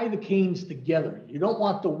tie the canes together. You don't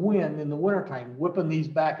want the wind in the wintertime whipping these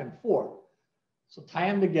back and forth. So tie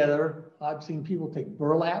them together. I've seen people take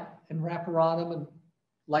burlap and wrap around them and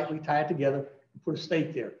lightly tie it together and put a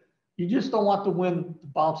stake there. You just don't want the wind to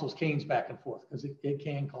bounce those canes back and forth because it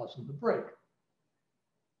can cause them to break.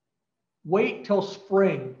 Wait till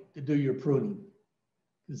spring to do your pruning,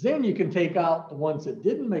 because then you can take out the ones that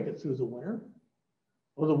didn't make it through the winter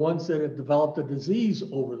or the ones that have developed a disease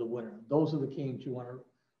over the winter. Those are the canes you want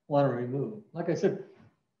to remove. Like I said,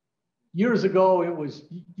 years ago, it was,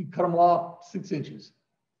 you cut them off 6 inches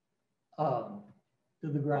to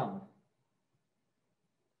the ground.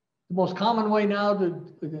 The most common way now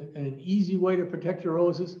an easy way to protect your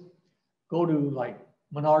roses, go to like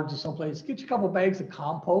Menards or someplace, get you a couple of bags of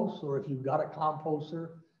compost, or if you've got a composter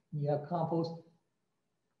and you have compost,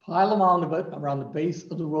 pile them onto it around the base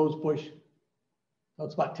of the rose bush. So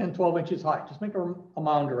it's about 10, 12 inches high. Just make a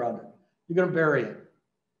mound around it. You're going to bury it.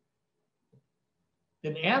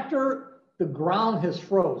 Then after the ground has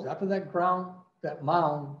froze, after that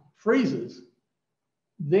mound freezes,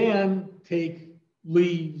 then take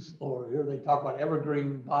leaves, or here they talk about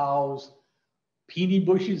evergreen boughs, peony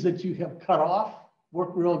bushes that you have cut off,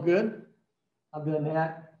 work real good. I've done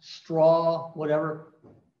that, straw, whatever.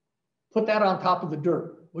 Put that on top of the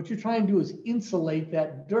dirt. What you're trying to do is insulate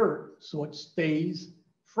that dirt so it stays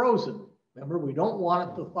frozen. Remember, we don't want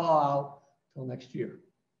it to thaw out till next year.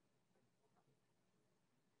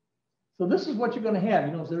 So this is what you're going to have.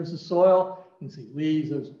 You know, there's the soil, you can see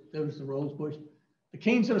leaves, there's the rose bush. The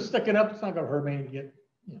cane's going to stick it up. It's not going to hurt me to get,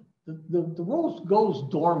 you know, the rose goes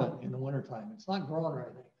dormant in the wintertime. It's not growing or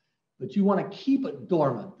anything, but you want to keep it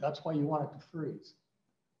dormant. That's why you want it to freeze.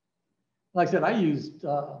 Like I said, I used,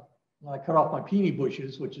 when I cut off my peony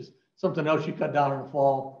bushes, which is something else you cut down in the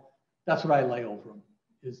fall, that's what I lay over them,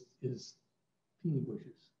 is peony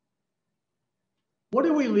bushes. What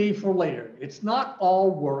do we leave for later? It's not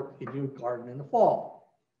all work in your garden in the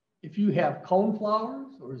fall. If you have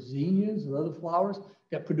coneflowers or zinnias or other flowers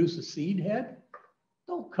that produce a seed head,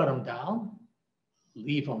 don't cut them down,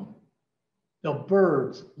 leave them. The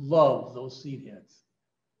birds love those seed heads.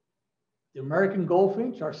 The American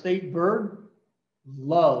goldfinch, our state bird,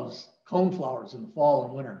 loves coneflowers in the fall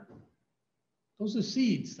and winter. Those are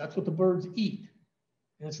seeds. That's what the birds eat.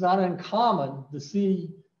 And it's not uncommon to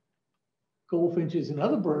see goldfinches and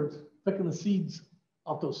other birds picking the seeds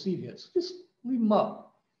off those seed heads. Just leave them up.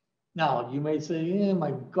 Now, you may say,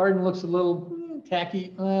 my garden looks a little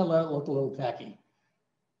tacky. Let it look a little tacky.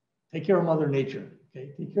 Take care of Mother Nature.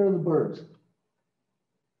 Okay? Take care of the birds.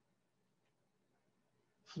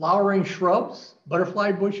 Flowering shrubs,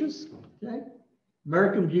 butterfly bushes, okay?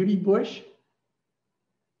 American beauty bush,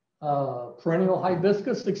 perennial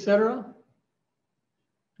hibiscus, etc.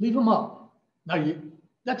 Leave them up. Now,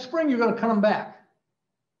 next spring, you're going to cut them back.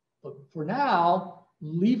 But for now,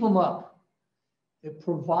 leave them up. It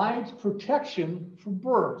provides protection for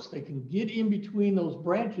birds. They can get in between those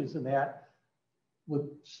branches and that with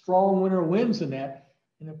strong winter winds and that,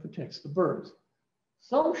 and it protects the birds.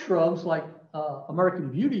 Some shrubs like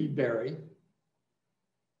American beauty berry,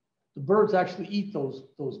 the birds actually eat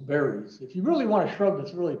those berries. If you really want a shrub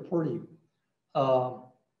that's really pretty,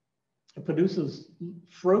 it produces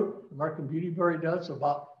fruit. American beauty berry does, so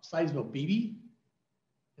about the size of a BB,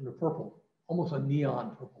 and they're purple, almost a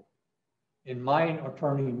neon purple. And mine are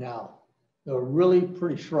turning now. They're a really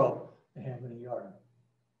pretty shrub to have in a yard.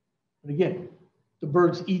 But again, the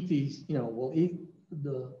birds eat these, you know, will eat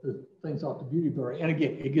the things off the beauty berry. And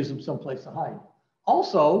again, it gives them some place to hide.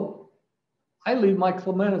 Also, I leave my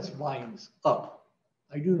clematis vines up.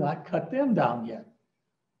 I do not cut them down yet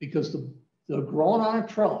because they're growing on a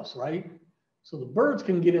trellis, right? So the birds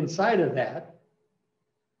can get inside of that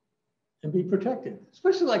and be protected,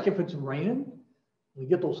 especially like if it's raining. We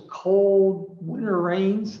get those cold winter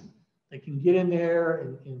rains, they can get in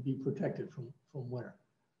there and be protected from winter.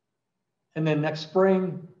 And then next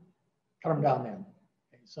spring, cut them down then.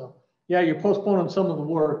 Okay, so yeah, you're postponing some of the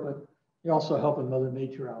work, but you're also helping Mother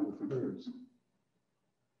Nature out with the birds.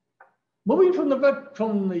 Moving from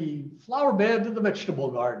the flower bed to the vegetable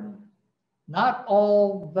garden. Not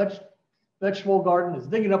all vegetable garden is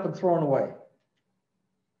digging up and throwing away.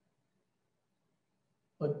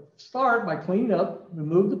 But start by cleaning up,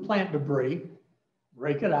 remove the plant debris,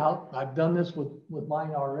 rake it out. I've done this with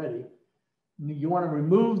mine already. You want to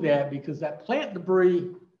remove that because that plant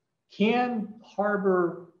debris can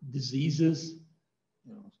harbor diseases,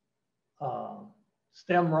 you know,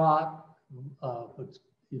 stem rot. But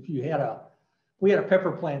if you had we had a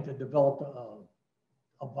pepper plant that developed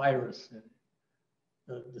a virus, and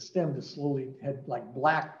the stem just slowly had like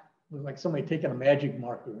black, looked like somebody taking a magic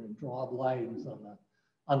marker and draw lines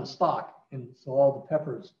on the stalk, and so all the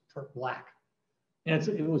peppers turned black. And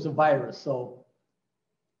it was a virus, so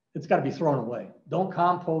it's got to be thrown away. Don't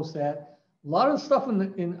compost that. A lot of stuff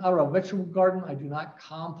in our vegetable garden, I do not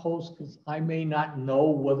compost because I may not know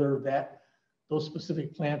whether those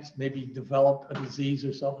specific plants maybe developed a disease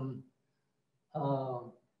or something. I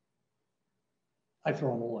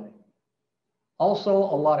throw them away. Also,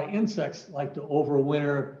 a lot of insects like to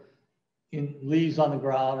overwinter in leaves on the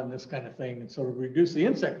ground and this kind of thing. And so to reduce the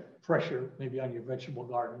insect pressure, maybe on your vegetable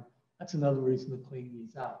garden, that's another reason to clean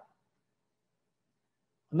these out.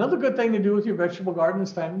 Another good thing to do with your vegetable garden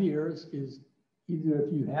this time of the year is either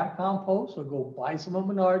if you have compost or go buy some at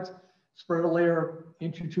Menards, spread a layer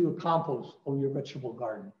inch or two of compost over your vegetable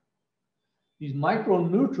garden. These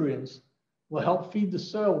micronutrients will help feed the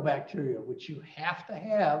soil bacteria, which you have to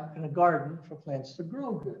have in a garden for plants to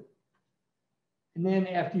grow good. And then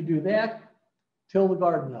after you do that, till the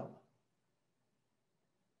garden up.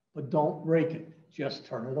 But don't rake it. just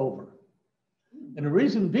turn it over. And the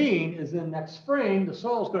reason being is then next spring, the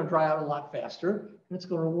soil is going to dry out a lot faster and it's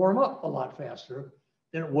going to warm up a lot faster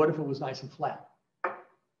than it would if it was nice and flat.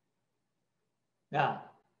 Now,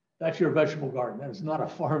 that's your vegetable garden. That is not a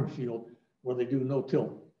farm field where they do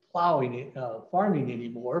no-till plowing, farming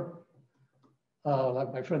anymore.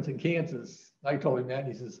 Like my friends in Kansas, I told him that,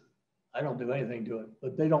 and he says, I don't do anything to it,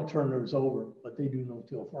 but they don't turn theirs over, but they do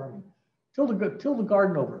no-till farming. Till the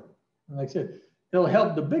garden over. And like I said, it'll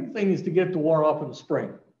help. The big thing is to get it to warm up in the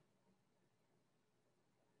spring.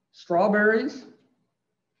 Strawberries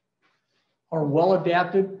are well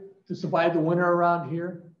adapted to survive the winter around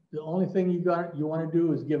here. The only thing you want to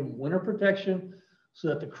do is give them winter protection so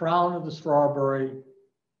that the crown of the strawberry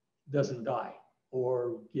doesn't die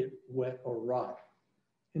or get wet or rot.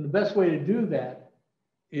 And the best way to do that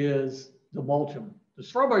is to mulch them. The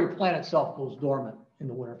strawberry plant itself goes dormant in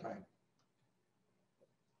the wintertime.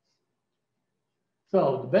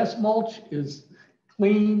 So the best mulch is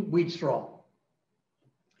clean wheat straw.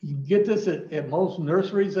 You can get this at most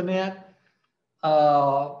nurseries and that.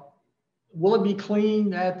 Will it be clean?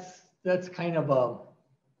 That's kind of a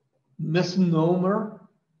misnomer.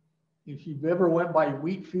 If you've ever went by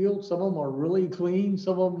wheat fields, some of them are really clean.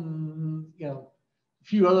 Some of them, you know, a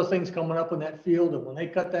few other things coming up in that field. And when they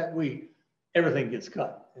cut that wheat, everything gets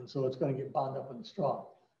cut. And so it's going to get bound up in the straw.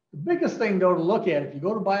 The biggest thing though to look at, if you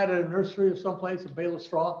go to buy it at a nursery or someplace, a bale of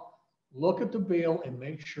straw, look at the bale and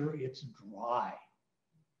make sure it's dry.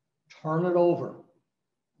 Turn it over.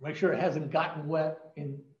 Make sure it hasn't gotten wet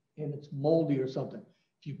and it's moldy or something.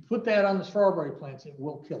 If you put that on the strawberry plants, it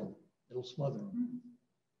will kill them. It'll smother them.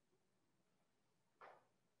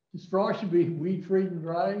 The straw should be weed-free and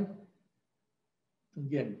dry.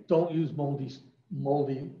 Again, don't use moldy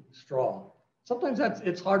straw. Sometimes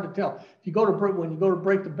it's hard to tell. If you go to when you go to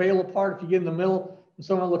break the bale apart, if you get in the middle and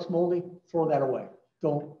someone looks moldy, throw that away.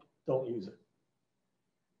 Don't use it.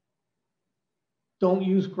 Don't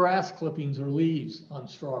use grass clippings or leaves on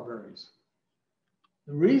strawberries.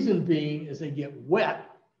 The reason being is they get wet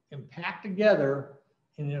and packed together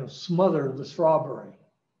and it'll smother the strawberry.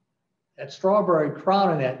 That strawberry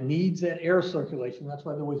crown and that needs that air circulation. That's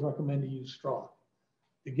why they always recommend to use straw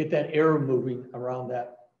to get that air moving around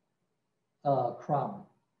that crown.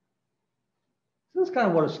 So that's kind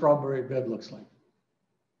of what a strawberry bed looks like.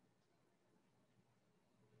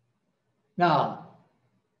 Now,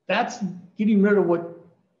 that's getting rid of what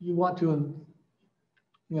you want to,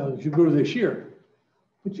 as you grew this year.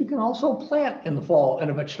 But you can also plant in the fall in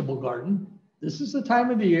a vegetable garden. This is the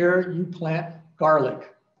time of the year you plant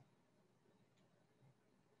garlic.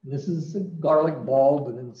 This is the garlic bulb,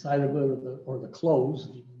 and inside of it or the cloves,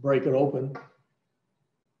 you break it open.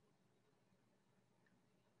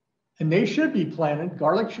 And they should be planted,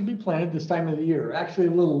 garlic should be planted this time of the year, actually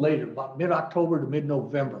a little later, about mid-October to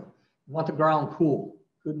mid-November. You want the ground cool,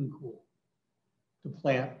 good and cool, to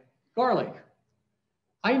plant garlic.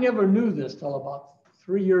 I never knew this till about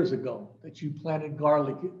 3 years ago, that you planted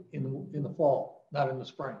garlic in the fall, not in the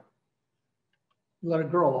spring. You let it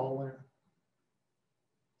grow all winter.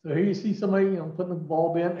 So here you see somebody, putting the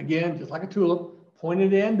bulb in, again, just like a tulip,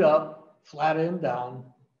 pointed end up, flat end down.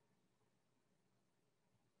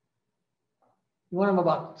 You want them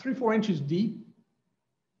about 3-4 inches deep,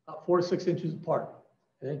 about 4 to 6 inches apart.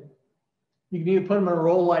 Okay, you can either put them in a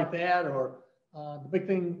row like that, or the big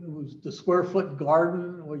thing was the square foot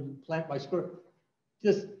garden, where you plant by square.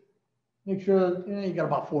 Just make sure you got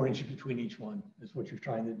about 4 inches between each one. Is what you're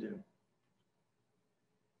trying to do.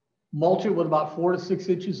 Mulch it with about 4 to 6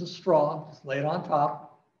 inches of straw. Just lay it on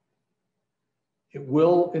top. It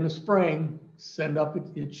will, in the spring, send up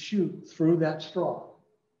its shoot through that straw.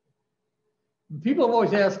 People have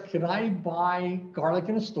always asked, can I buy garlic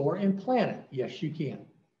in a store and plant it? Yes, you can.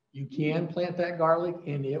 You can plant that garlic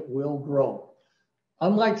and it will grow.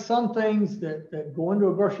 Unlike some things that go into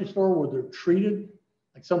a grocery store where they're treated,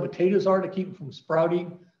 like some potatoes are to keep them from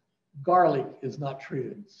sprouting, garlic is not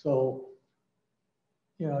treated. So,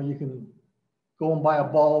 you can go and buy a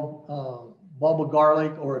bulb of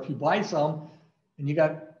garlic, or if you buy some and you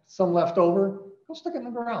got some left over, go stick it in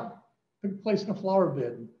the ground. Pick a place in a flower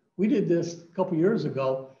bed. We did this a couple years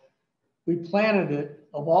ago. We planted it,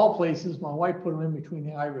 of all places, my wife put them in between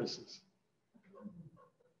the irises.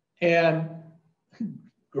 And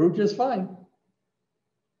grew just fine.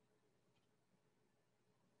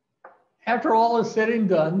 After all is said and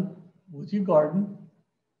done with your garden,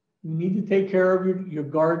 you need to take care of your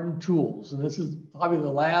garden tools. And this is probably the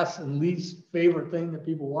last and least favorite thing that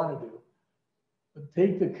people want to do. But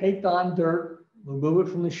take the caked on dirt, remove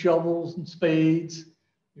it from the shovels and spades,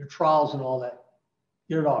 your trowels and all that.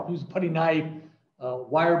 Get it off. Use a putty knife,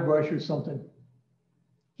 wire brush or something.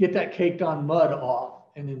 get that caked on mud off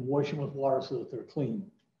and then wash them with water so that they're clean.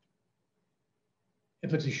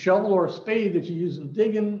 If it's a shovel or a spade that you use in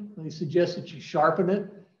digging, they suggest that you sharpen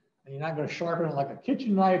it. And you're not going to sharpen it like a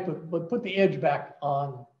kitchen knife, but put the edge back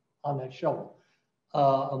on that shovel.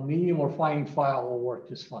 A medium or fine file will work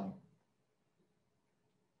just fine.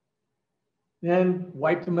 Then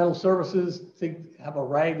wipe the metal surfaces. Have a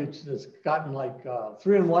rag that's gotten like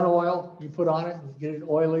 3-in-1 oil you put on it and get it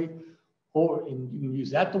oily. And you can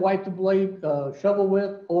use that to wipe the blade shovel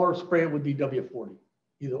with, or spray it with DW40,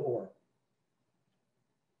 either or.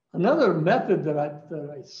 Another method that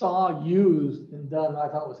I saw used and done, I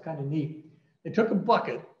thought was kind of neat. They took a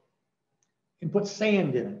bucket and put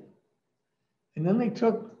sand in it. And then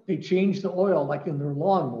they changed the oil like in their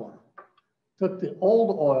lawnmower. Took the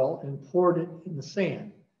old oil and poured it in the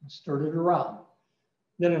sand and stirred it around.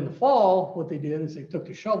 Then in the fall, what they did is they took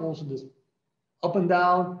the shovels and just up and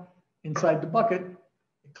down inside the bucket.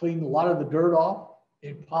 They cleaned a lot of the dirt off.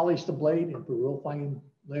 They polished the blade and put a real fine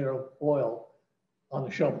layer of oil on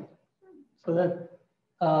the shovel. So that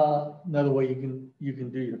another way you can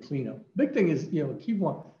do your cleanup. Big thing is, keep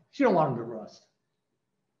one. You don't want them to rust.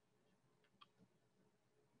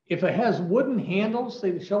 If it has wooden handles,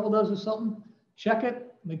 say the shovel does or something, check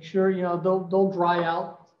it. Make sure they'll dry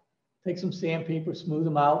out. Take some sandpaper, smooth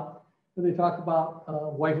them out. But they talk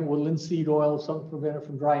about wiping with linseed oil, something to prevent it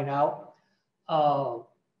from drying out.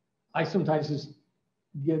 I sometimes just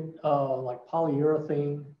get like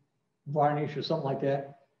polyurethane varnish or something like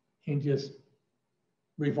that, and just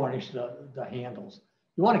revarnish the handles.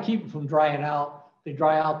 You want to keep them from drying out. They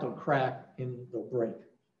dry out, they'll crack and they'll break.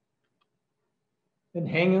 Then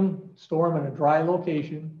hang them, store them in a dry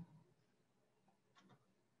location.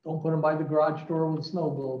 Don't put them by the garage door when the snow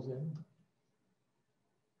blows in.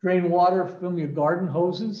 Drain water from your garden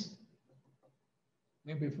hoses.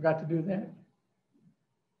 Maybe you forgot to do that.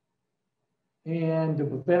 And to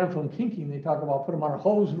prevent them from kinking, they talk about put them on a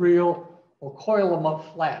hose reel or coil them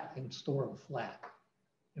up flat and store them flat.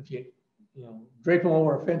 If you drape them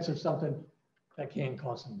over a fence or something, that can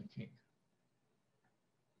cause them to kink.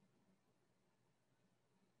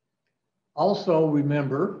 Also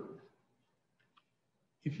remember,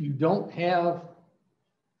 if you don't have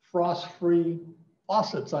frost-free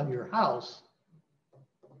faucets on your house,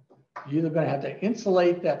 you're either going to have to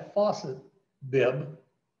insulate that faucet bib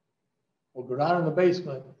or go down in the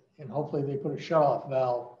basement and hopefully they put a shut-off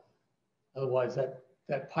valve. Otherwise,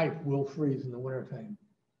 that pipe will freeze in the wintertime.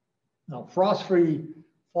 Now, frost-free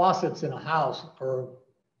faucets in a house are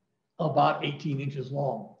about 18 inches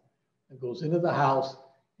long. It goes into the house,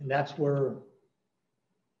 and that's where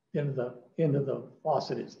the end of the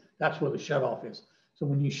faucet is. That's where the shut-off is. So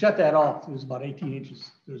when you shut that off, there's about 18 inches,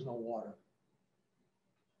 there's no water.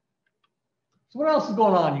 So what else is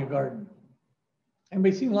going on in your garden?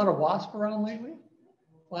 Anybody seen a lot of wasps around lately?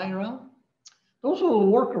 Flying around? Those are the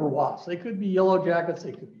worker wasps. They could be yellow jackets,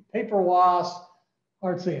 they could be paper wasps,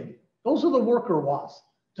 hard saying. Those are the worker wasps.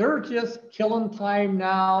 They're just killing time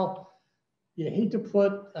now. You hate to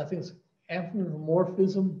put, I think it's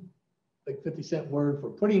anthropomorphism, like 50-cent word for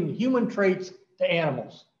putting human traits to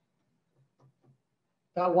animals.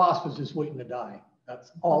 That wasp is just waiting to die.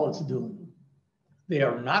 That's all it's doing. They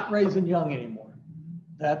are not raising young anymore.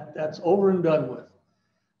 That's over and done with.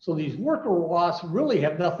 So these worker wasps really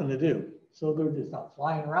have nothing to do. So they're just out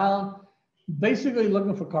flying around, basically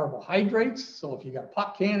looking for carbohydrates. So if you got a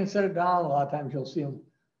pop can and set it down, a lot of times you'll see them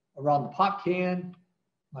around the pop can.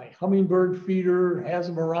 My hummingbird feeder has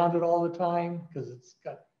them around it all the time because it's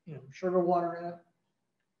got sugar water in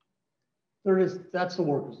it. That's the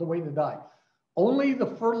workers. They're waiting to die. Only the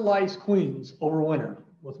fertilized queens overwinter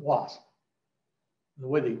with wasps. And the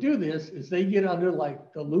way they do this is they get under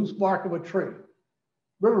like the loose bark of a tree,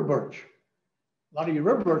 river birch. A lot of your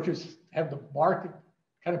river birches have the bark that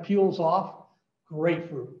kind of peels off. Great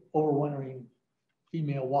for overwintering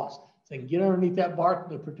female wasps. They can get underneath that bark,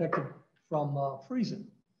 they're protected from freezing.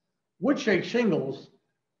 Woodshake shingles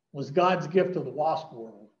was God's gift to the wasp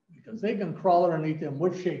world because they can crawl underneath them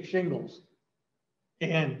woodshake shingles,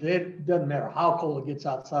 and it doesn't matter how cold it gets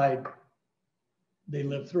outside, they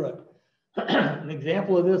live through it. An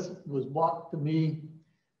example of this was brought to me,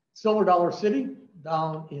 Silver Dollar City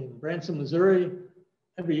down in Branson, Missouri.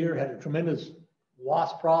 Every year had a tremendous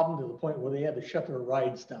wasp problem to the point where they had to shut their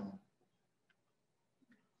rides down.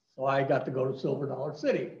 So I got to go to Silver Dollar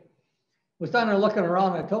City. Was down there looking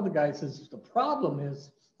around, and I told the guy, I says, the problem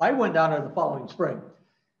is, I went down there the following spring.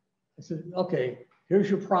 I said, okay, here's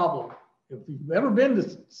your problem. If you've ever been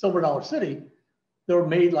to Silver Dollar City, they're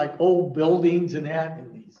made like old buildings and that,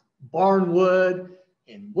 and these barn wood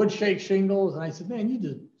and woodshake shingles. And I said, man, you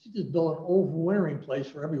just She just built an overwintering place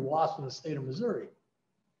for every wasp in the state of Missouri.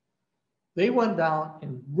 They went down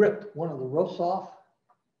and ripped one of the roofs off,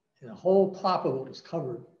 and the whole top of it was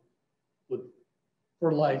covered with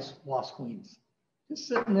fertilized wasp queens. Just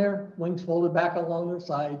sitting there, wings folded back along their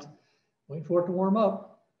sides, waiting for it to warm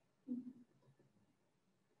up.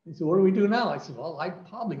 He said, what do we do now? I said, well, I'd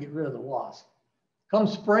probably get rid of the wasp. Come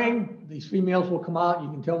spring, these females will come out. You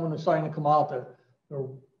can tell when they're starting to come out. They're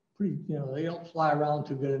pretty, you know, they don't fly around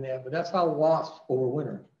too good in that, but that's how wasps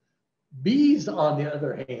overwinter. Bees, on the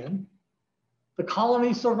other hand, the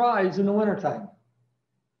colony survives in the wintertime.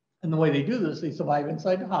 And the way they do this, they survive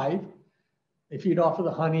inside the hive. They feed off of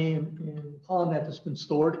the honey and pollen that's been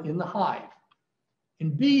stored in the hive.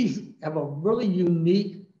 And bees have a really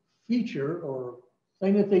unique feature or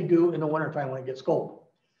thing that they do in the wintertime when it gets cold.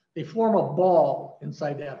 They form a ball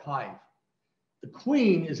inside that hive. The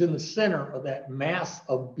queen is in the center of that mass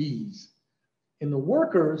of bees. And the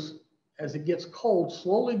workers, as it gets cold,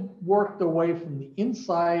 slowly work their way from the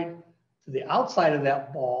inside to the outside of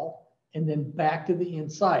that ball and then back to the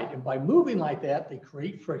inside. And by moving like that, they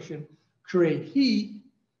create friction, create heat,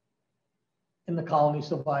 and the colony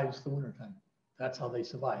survives the wintertime. That's how they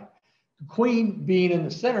survive. The queen being in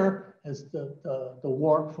the center as the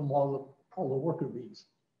work from all the worker bees.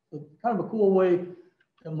 So kind of a cool way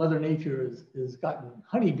that Mother Nature has gotten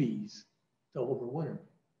honeybees to overwinter.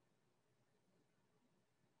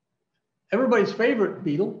 Everybody's favorite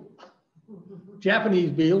beetle, Japanese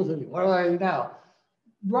beetles. What are they now?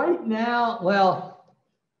 Right now, well,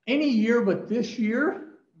 any year but this year,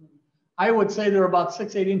 I would say they're about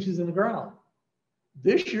 6-8 inches in the ground.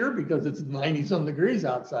 This year, because it's 90-some degrees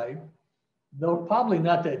outside, they're probably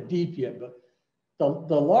not that deep yet, but the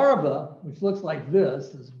larva, which looks like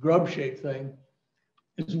this grub-shaped thing,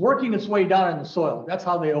 is working its way down in the soil. That's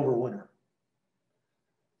how they overwinter.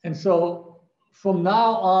 And so from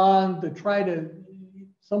now on, to try to,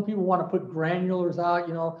 some people want to put granulars out,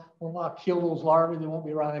 you know, well, I'll kill those larvae, they won't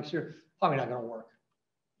be around next year. Probably not going to work.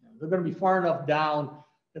 They're going to be far enough down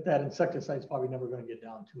that insecticide is probably never going to get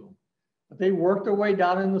down to them. But they work their way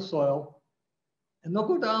down in the soil, and they'll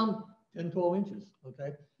go down 10, 12 inches,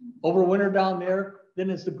 okay? Overwinter down there. Then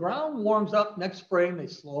as the ground warms up next spring, they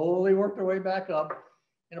slowly work their way back up.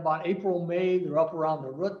 In about April, May, they're up around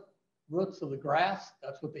the roots of the grass.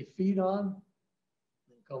 That's what they feed on.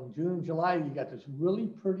 Then come June, July, you got this really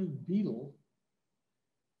pretty beetle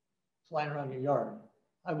flying around your yard.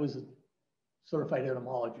 I was a certified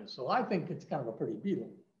entomologist, so I think it's kind of a pretty beetle.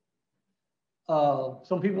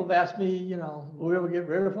 Some people have asked me, you know, will we ever get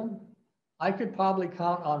rid of them? I could probably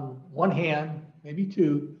count on one hand, maybe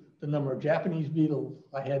two, the number of Japanese beetles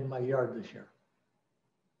I had in my yard this year.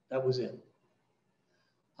 That was it.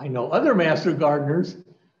 I know other master gardeners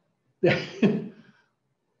that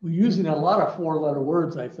were using a lot of 4-letter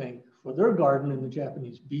words, I think, for their garden in the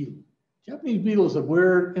Japanese beetle. Japanese beetle is a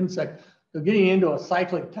weird insect. They're getting into a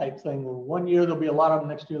cyclic type thing where one year there'll be a lot of them,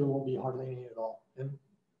 next year there won't be hardly any at all. And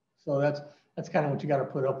so that's kind of what you got to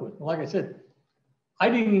put up with. And like I said, I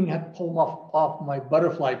didn't even have to pull them off my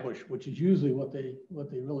butterfly bush, which is usually what they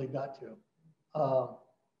really got to.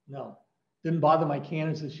 No, didn't bother my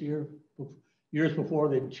cannas this year. Years before,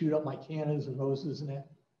 they'd chewed up my cannas and roses and that.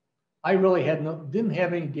 I really didn't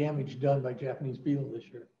have any damage done by Japanese beetle this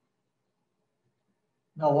year.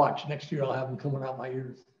 Now watch, next year I'll have them coming out my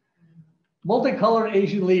ears. Multicolored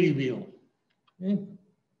Asian lady beetle. Okay.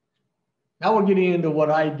 Now we're getting into what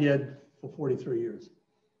I did for 43 years.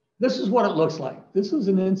 This is what it looks like. This is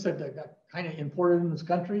an insect that got kind of imported in this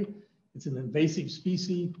country. It's an invasive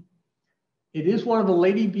species. It is one of the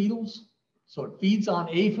lady beetles, so it feeds on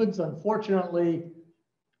aphids. Unfortunately,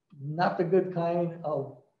 not the good kind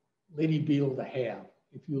of lady beetle to have.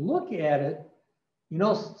 If you look at it, you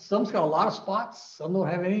know, some's got a lot of spots, some don't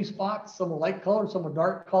have any spots, some are light colored, some are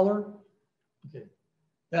dark colored. Okay,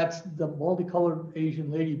 that's the multicolored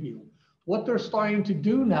Asian lady beetle. What they're starting to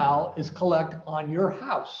do now is collect on your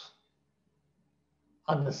house.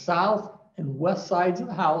 On the south and west sides of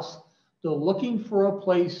the house, they're looking for a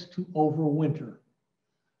place to overwinter.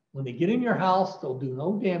 When they get in your house, they'll do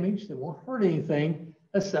no damage. They won't hurt anything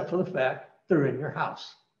except for the fact they're in your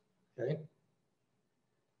house. Okay.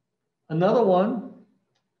 Another one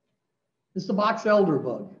is the box elder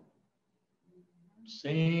bug.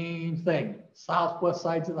 Same thing, southwest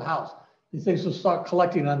sides of the house. These things will start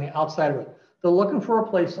collecting on the outside of it. They're looking for a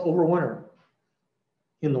place to overwinter.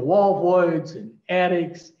 In the wall voids, in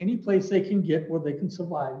attics, any place they can get where they can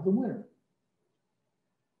survive the winter.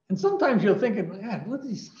 And sometimes you're thinking, man, where do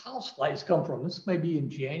these house flies come from? This may be in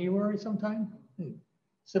January sometime.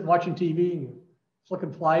 Sitting watching TV and you're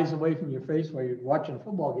flicking flies away from your face while you're watching a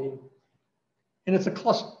football game. And it's a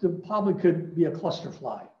cluster, probably could be a cluster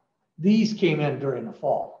fly. These came in during the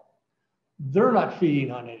fall. They're not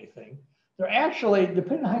feeding on anything. They're actually,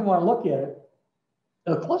 depending on how you want to look at it,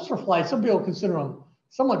 the cluster flies, some people consider them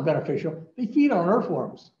somewhat beneficial. They feed on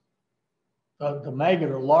earthworms. The maggot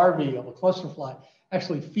or larvae of a cluster fly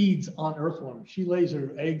actually feeds on earthworms. She lays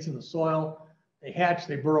her eggs in the soil. They hatch,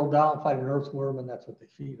 they burrow down, find an earthworm, and that's what they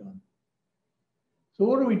feed on. So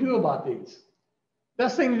what do we do about these?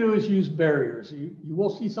 Best thing to do is use barriers. You will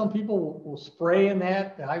see some people will spray in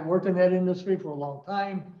that. I worked in that industry for a long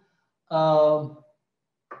time.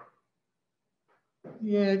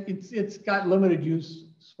 Yeah, it's got limited use.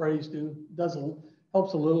 Sprays do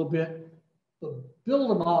helps a little bit, but build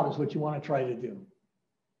them out is what you want to try to do.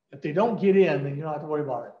 If they don't get in, then you don't have to worry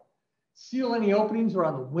about it. Seal any openings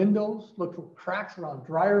around the windows. Look for cracks around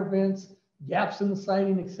dryer vents, gaps in the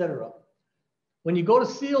siding, etc. When you go to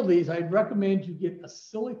seal these, I'd recommend you get a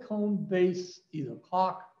silicone base, either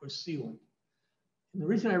caulk or sealant. And the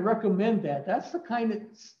reason I recommend that, that's the kind that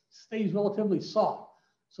stays relatively soft.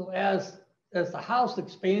 So as the house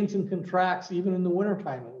expands and contracts, even in the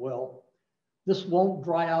wintertime it will, this won't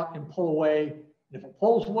dry out and pull away. And if it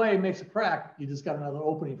pulls away, makes a crack, you just got another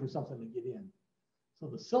opening for something to get in. So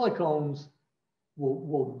the silicones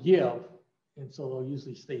will give, and so they'll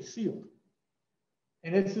usually stay sealed.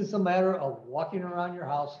 And it's just a matter of walking around your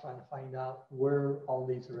house trying to find out where all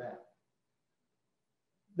these are at.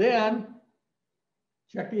 Then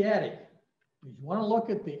check the attic. You want to look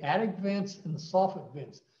at the attic vents and the soffit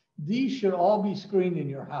vents. These should all be screened in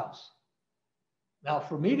your house. Now,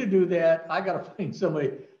 for me to do that, I got to find somebody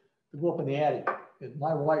to go up in the attic. Because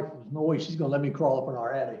my wife, there's no way she's going to let me crawl up in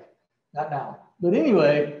our attic. Not now. But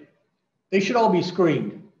anyway, they should all be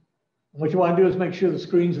screened. And what you want to do is make sure the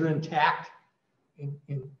screens are intact.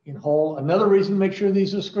 In whole. Another reason to make sure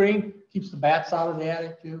these are screened, keeps the bats out of the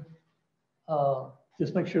attic too.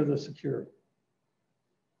 Just make sure they're secure.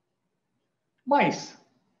 Mice.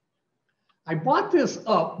 I bought this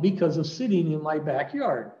up because of sitting in my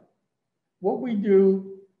backyard. What we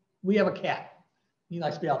do, we have a cat. He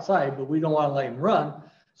likes to be outside, but we don't want to let him run.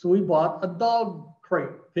 So we bought a dog crate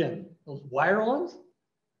pin, those wire ones.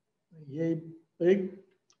 Yay, big.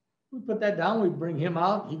 We put that down, we bring him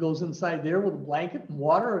out. He goes inside there with a blanket and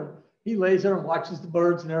water, and he lays there and watches the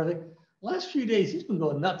birds and everything. Last few days, he's been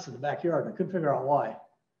going nuts in the backyard. I couldn't figure out why.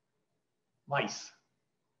 Mice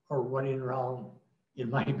are running around in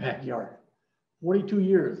my backyard. 42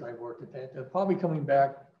 years I've worked at that. They're probably coming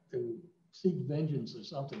back to seek vengeance or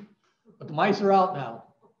something. But the mice are out now.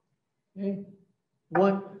 Okay.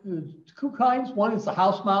 Two kinds. One is the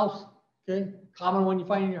house mouse. Okay, common one you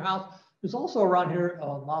find in your house. There's also around here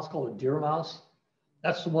a mouse called a deer mouse.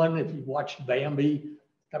 That's the one, if you watched Bambi,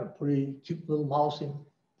 got a pretty cute little mouse in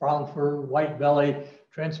brown fur, white belly,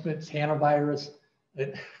 transmits hantavirus.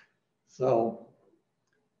 So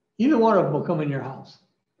either one of them will come in your house.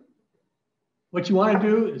 What you want to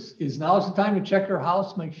do is now's the time to check your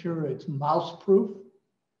house, make sure it's mouse proof.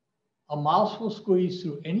 A mouse will squeeze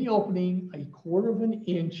through any opening 1/4 of an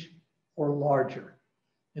inch or larger.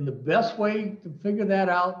 And the best way to figure that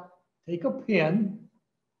out, take a pin,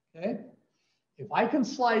 okay? If I can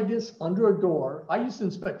slide this under a door, I used to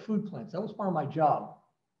inspect food plants. That was part of my job.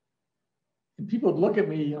 And people would look at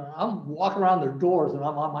me, I'm walking around their doors and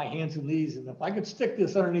I'm on my hands and knees. And if I could stick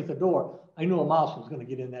this underneath the door, I knew a mouse was going to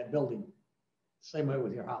get in that building. Same way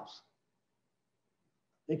with your house.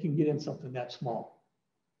 They can get in something that small.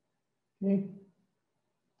 Okay?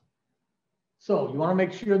 So you want to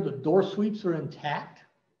make sure the door sweeps are intact.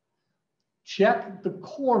 Check the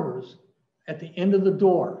corners at the end of the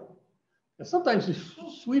door. And sometimes the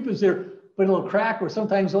sweep is there, but it'll crack, or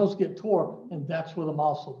sometimes those get tore, and that's where the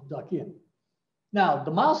mouse will duck in. Now,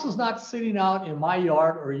 the mouse is not sitting out in my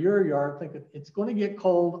yard or your yard thinking it's going to get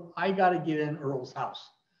cold. I got to get in Earl's house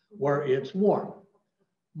where it's warm.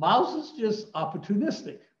 Mouse is just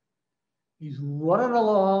opportunistic. He's running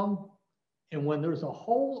along, and when there's a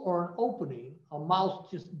hole or an opening, a mouse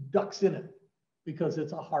just ducks in it because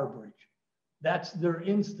it's a harborage. That's their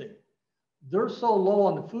instinct. They're so low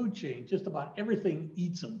on the food chain, just about everything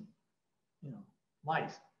eats them,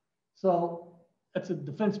 mice. So that's a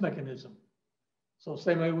defense mechanism. So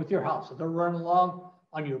same way with your house. If they're running along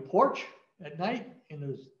on your porch at night and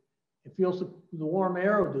it feels the warm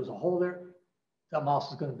air or there's a hole there, that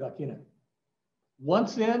mouse is going to duck in it.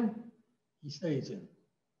 Once in, he stays in,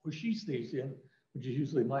 or she stays in, which is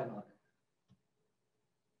usually my luck.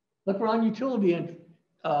 Look around utility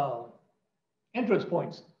entrance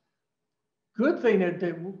points. Good thing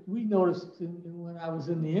that we noticed when I was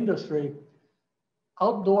in the industry,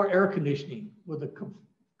 outdoor air conditioning with a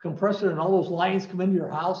compressor and all those lines come into your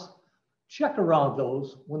house. check around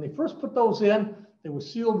those. When they first put those in, they were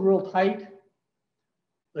sealed real tight.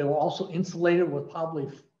 They were also insulated with probably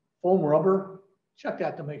foam rubber. Check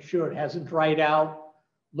that to make sure it hasn't dried out.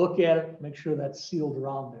 Look at it, make sure that's sealed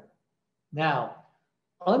around there. Now,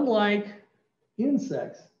 unlike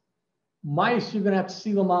insects, mice, you're gonna have to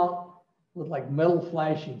seal them out with like metal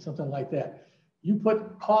flashing, something like that. You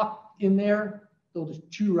put caulk in there, they'll just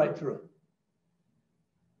chew right through it.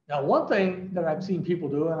 Now, one thing that I've seen people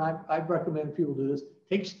do, and I've recommended people do this,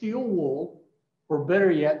 take steel wool, or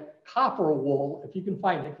better yet, copper wool, if you can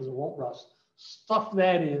find it, because it won't rust, stuff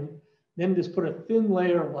that in, then just put a thin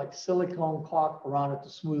layer of like silicone caulk around it to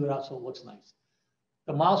smooth it out so it looks nice.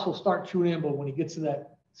 The mouse will start chewing in, but when he gets to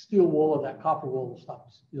that steel wool or that copper wool,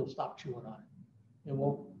 he'll stop chewing on it. It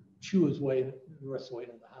won't chew his way the rest of the way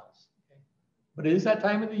into the house. Okay? But it is that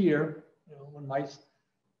time of the year, you know, when mice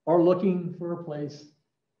are looking for a place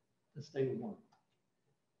to stay warm.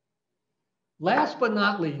 Last but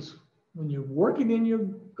not least, when you're working in your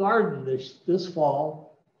garden this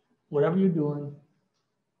fall, whatever you're doing,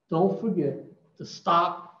 don't forget to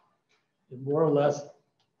stop and more or less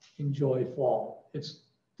enjoy fall. It's,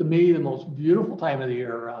 to me, the most beautiful time of the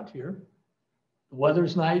year around here. The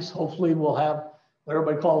weather's nice. Hopefully we'll have what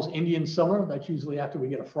everybody calls Indian summer. That's usually after we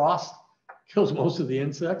get a frost. Kills most of the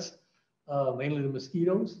insects, mainly the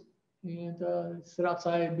mosquitoes. And sit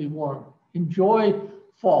outside and be warm. Enjoy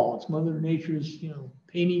fall. It's Mother Nature's, you know,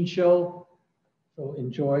 painting show. So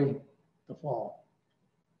enjoy the fall.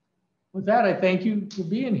 With that, I thank you for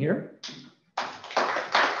being here.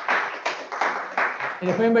 And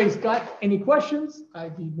if anybody's got any questions,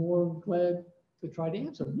 I'd be more glad to try to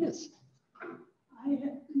answer them. Yes. I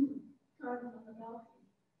garden on the balcony.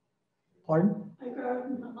 Pardon? I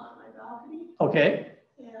garden on my balcony. Okay.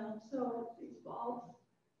 And so these bulbs,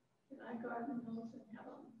 and I garden those and have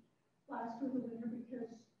them last through the winter because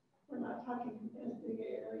we're not talking as big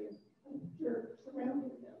areas of dirt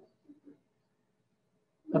surrounding them.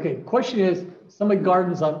 Okay, the question is, somebody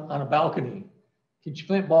gardens on a balcony. Can you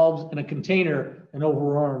plant bulbs in a container and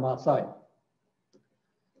overrun them outside?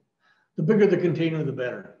 The bigger the container, the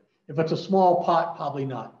better. If it's a small pot, probably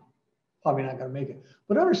not. Probably not gonna make it.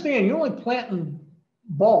 But understand, you're only planting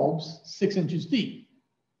bulbs 6 inches deep.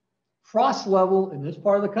 Frost level in this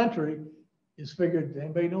part of the country is figured, does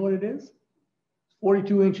anybody know what it is?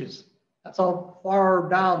 42 inches. That's how far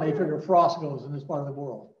down they figure frost goes in this part of the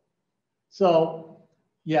world. So,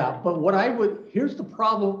 yeah, but what I would, here's the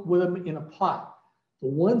problem with them in a pot. The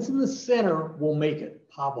ones in the center will make it,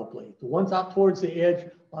 probably. The ones out towards the edge,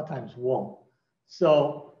 a lot of times won't.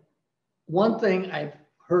 So one thing I've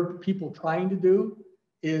heard people trying to do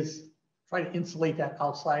is try to insulate that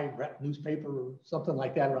outside, wrap newspaper or something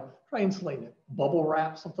like that. Or try insulating it, bubble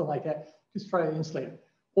wrap, something like that. Just try to insulate it.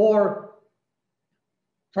 Or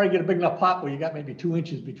try to get a big enough pot where you got maybe 2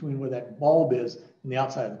 inches between where that bulb is and the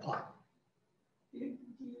outside of the pot. Do you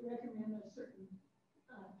recommend a certain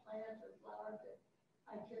plant or flower that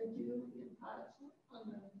I could do in pots on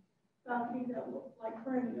the balcony that look like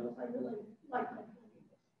perennials? I really like my perennials.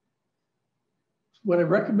 What I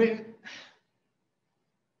recommend,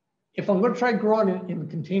 if I'm going to try growing in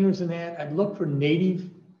containers and that, I'd look for native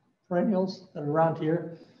perennials that are around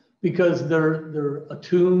here because they're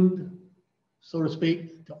attuned, so to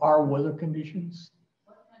speak, to our weather conditions.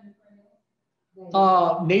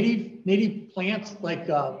 Native plants like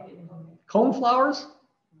cone flowers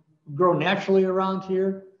grow naturally around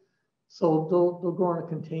here. So they'll grow in a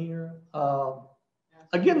container.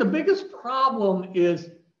 Again, the biggest problem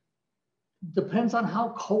is depends on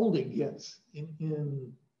how cold it gets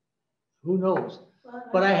in who knows.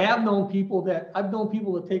 But I have known people that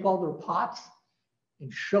take all their pots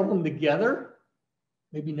and shove them together,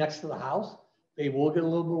 maybe next to the house. They will get a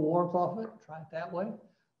little bit of warmth off it. Try it that way.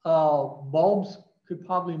 Bulbs could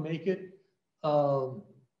probably make it.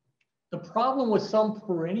 The problem with some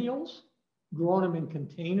perennials, growing them in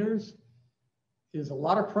containers, is a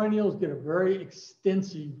lot of perennials get a very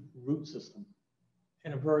extensive root system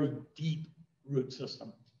and a very deep root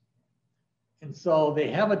system. And so they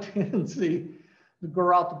have a tendency to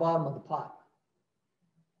grow out the bottom of the pot.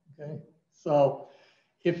 Okay, so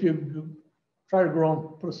if you try to grow them,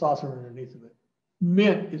 put a saucer underneath of it.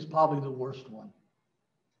 Mint is probably the worst one.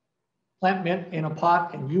 Plant mint in a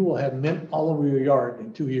pot and you will have mint all over your yard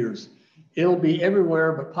in 2 years. It'll be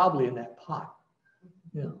everywhere, but probably in that pot.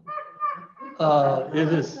 Yeah. It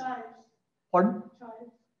is. Pardon?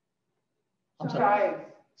 I'm sorry. Chives.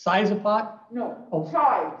 Size of pot? No, Oh,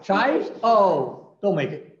 chives. chives? Oh, don't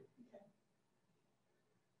make it.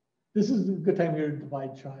 This is a good time here to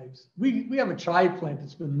divide chives. We have a chive plant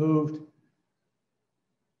that's been moved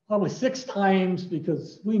probably 6 times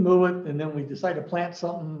because we move it and then we decide to plant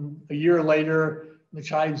something a year later and the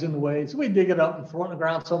chive's in the way. So we dig it up and throw it in the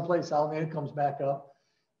ground someplace else and then it comes back up.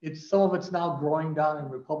 Some of it's now growing down in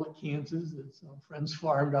Republic, Kansas. It's a friend's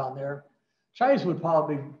farm down there. Chives would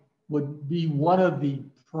be one of the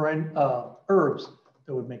herbs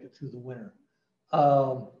that would make it through the winter.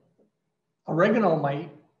 Oregano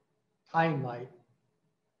might, thyme might.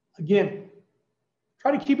 Again,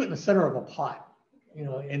 try to keep it in the center of a pot,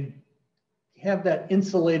 and have that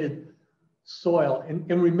insulated soil.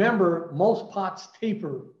 And remember, most pots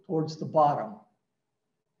taper towards the bottom.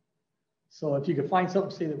 So if you could find something,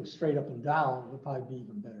 say, that was straight up and down, it would probably be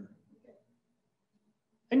even better.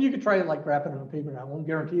 And you could try it like wrapping it in paper. I won't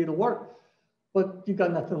guarantee it'll work, but you've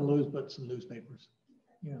got nothing to lose but some newspapers.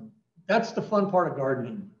 That's the fun part of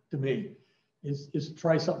gardening to me, is to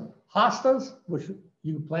try something. Hostas, which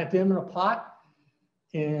you plant them in a pot,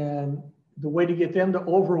 and the way to get them to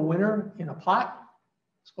overwinter in a pot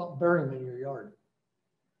is go out and bury them in your yard.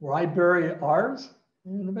 Where I bury ours,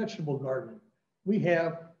 in the vegetable garden, we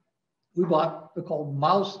bought, they're called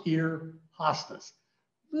mouse ear hostas.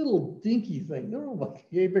 Little dinky thing.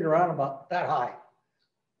 They big around about that high.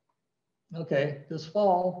 Okay, this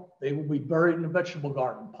fall, they will be buried in the vegetable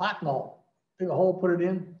garden, pot and all. Dig a hole, put it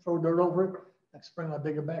in, throw dirt over it. Next spring, I'll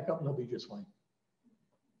dig it back up and they'll be just fine.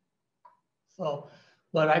 So,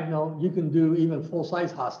 but I know you can do even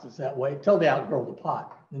full-size hostas that way till they outgrow the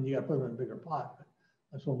pot. Then you got to put them in a bigger pot. But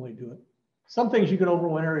that's one way to do it. Some things you can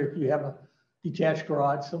overwinter if you have a detached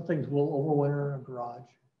garage. Some things will overwinter in a garage.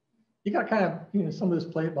 You got to kind of, some of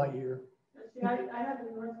this play it by ear. See, I have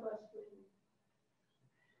the Northwest too.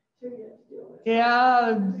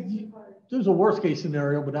 Yeah, there's a worst case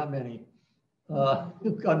scenario, but not many. On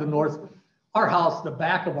the north, our house, the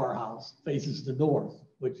back of our house faces the north,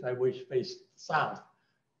 which I wish faced south,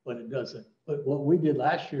 but it doesn't. But what we did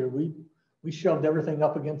last year, we shoved everything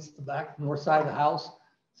up against the back north side of the house,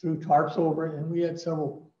 threw tarps over it, and we had some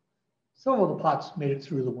of the pots made it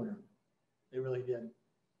through the winter. They really did.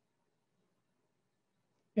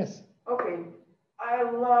 Yes. Okay, I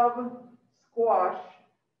love squash,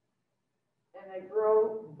 and I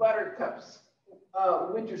grow buttercups,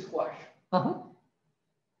 winter squash.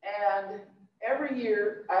 And every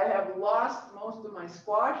year I have lost most of my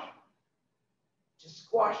squash to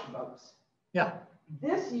squash bugs. Yeah.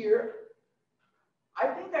 This year, I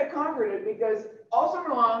think I conquered it because all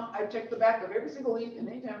summer long I checked the back of every single leaf, and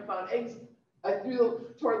anytime I found eggs, I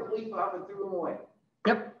tore the leaf off and threw them away.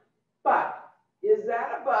 Yep. But is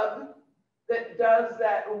that a bug that does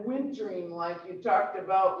that wintering like you talked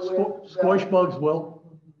about with squash bugs will?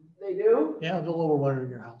 They do? Yeah, they'll overwinter in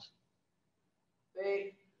your house.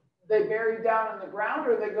 They bury down in the ground,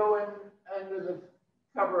 or they go in under the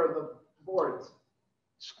cover of the boards?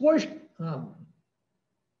 Squash, it's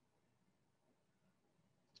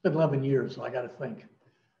been 11 years, so I got to think.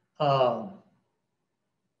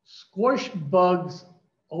 Squash bugs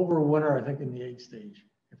overwinter, I think, in the egg stage,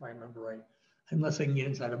 if I remember right, unless they can get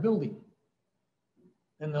inside a building.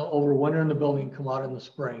 Then they'll overwinter in the building, come out in the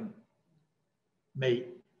spring, mate,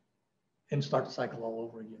 and start the cycle all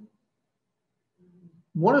over again.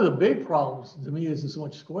 One of the big problems to me isn't so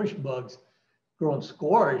much squash bugs. Growing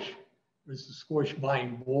squash is the squash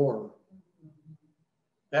vine borer.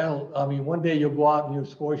 One day you'll go out and your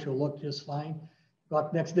squash will look just fine. Go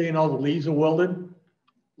out the next day and all the leaves are wilted.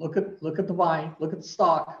 Look at the vine, look at the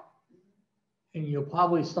stalk, and you'll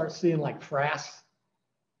probably start seeing like frass.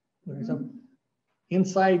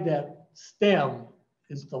 Inside that stem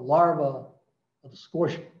is the larva of the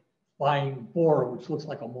squash vine borer, which looks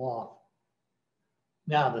like a moth.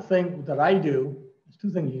 Now, the thing that I do, there's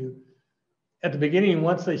 2 things you do. At the beginning,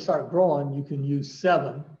 once they start growing, you can use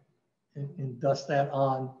 7 and dust that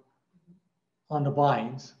on the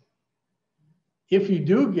vines. If you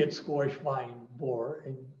do get squash vine borer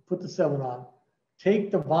and put the 7 on, take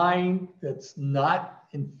the vine that's not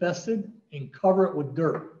infested and cover it with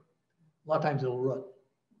dirt. A lot of times it'll root.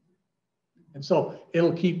 And so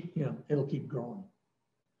it'll keep growing.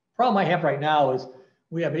 Problem I have right now is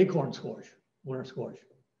we have acorn squash, winter squash.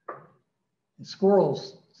 And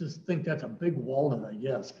squirrels just think that's a big walnut, I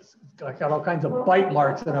guess, because it's got all kinds of bite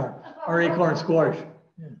marks in our acorn squash.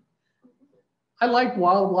 Yeah. I like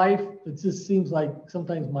wildlife. It just seems like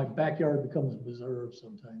sometimes my backyard becomes a preserve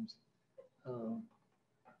sometimes.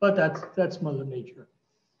 But that's Mother Nature.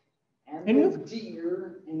 And the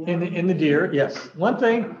deer. And the deer, yes. One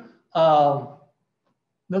thing,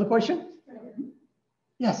 another question?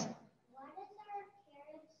 Yes. Why does our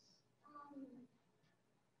carrots,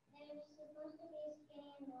 they're supposed to be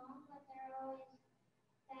skinny and long, but they're always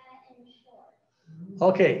fat and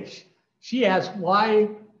short? Okay, she asked why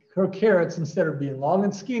her carrots, instead of being long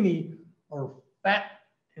and skinny or fat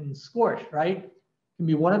and squished, right? Can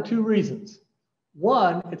be one of two reasons.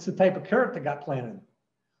 One, it's the type of carrot that got planted.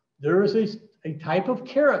 There is a type of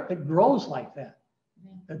carrot that grows like that.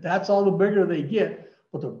 That's all the bigger they get,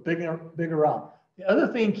 but they're bigger out. The other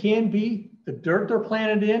thing can be the dirt they're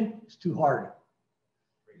planted in is too hard.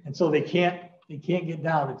 And so they can't get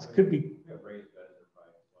down. It could be.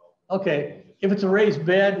 Okay, if it's a raised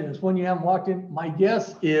bed and it's one you haven't walked in, my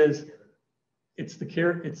guess is it's the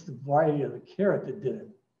carrot, it's the variety of the carrot that did it.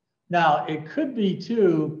 Now, it could be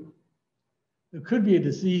too, there could be a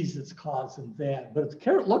disease that's causing that, but the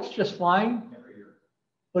carrot looks just fine,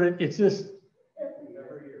 but it's just,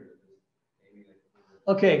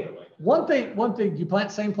 okay, one thing, do you plant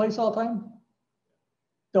the same place all the time?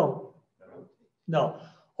 Don't. No,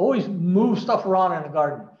 always move stuff around in a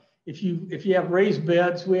garden. If you have raised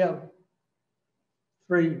beds, we have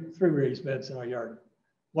three raised beds in our yard.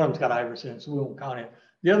 One of them's got iris in it, so we won't count it.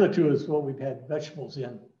 The other two is what we've had vegetables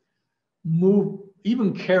in. Move,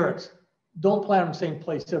 even carrots, don't plant them in the same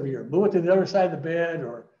place every year. Move it to the other side of the bed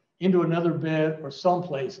or into another bed or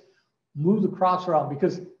someplace. Move the crops around,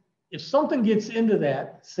 because if something gets into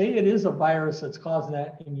that, say it is a virus that's causing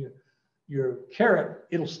that in your carrot,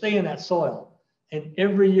 it'll stay in that soil. And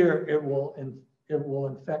every year it will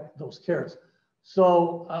infect those carrots.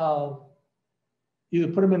 So either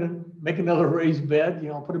put them in, make another raised bed,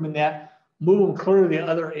 put them in that, move them clear to the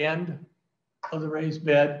other end of the raised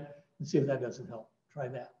bed and see if that doesn't help. Try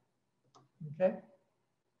that. Okay?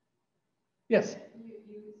 Yes?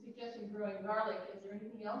 You suggested growing garlic. Is there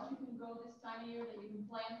anything else you can grow this time of year that you can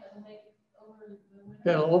plant that will make it over the winter?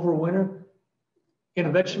 That'll overwinter? In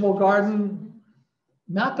a vegetable garden?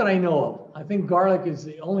 Not that I know of. I think garlic is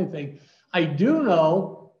the only thing. I do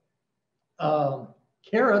know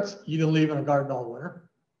carrots you can leave in a garden all winter.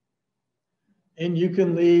 And you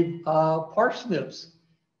can leave parsnips.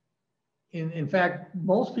 In fact,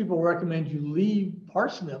 most people recommend you leave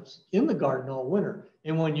parsnips in the garden all winter.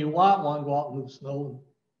 And when you want one, go out and move snow and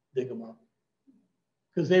dig them up.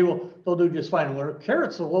 Because they'll do just fine in winter.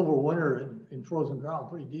 Carrots will overwinter in frozen ground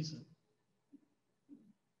pretty decent.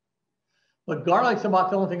 But garlic's about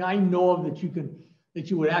the only thing I know of that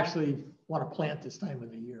you would actually want to plant this time of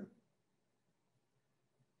the year.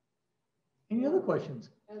 Any other questions?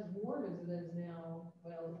 As warm as it is now,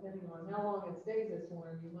 well, depending on how long it stays this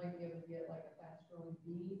warm, you might be able to get like a fast growing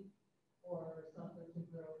bee or something to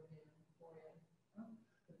grow in for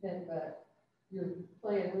you. But you're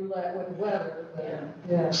playing roulette with the weather.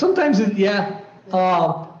 Yeah. Sometimes,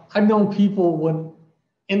 I've known people when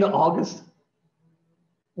into August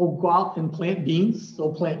will go out and plant beans.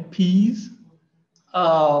 They'll plant peas.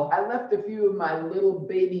 I left a few of my little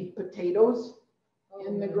baby potatoes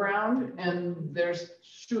in the ground, and they're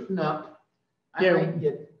shooting up.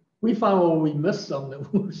 We found when we missed some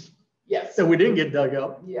that we didn't get dug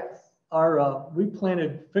up. Yes. We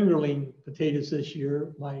planted fingerling potatoes this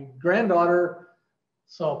year. My granddaughter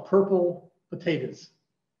saw purple potatoes,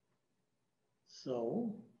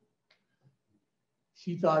 so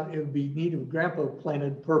she thought it would be neat if Grandpa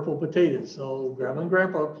planted purple potatoes. So Grandma and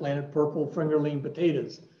Grandpa planted purple fingerling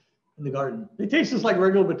potatoes in the garden. They taste just like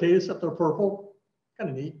regular potatoes, except they're purple. Kind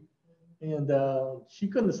of neat. And she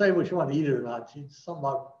couldn't decide whether she wanted to eat it or not. She's something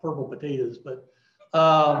about purple potatoes, but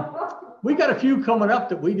we got a few coming up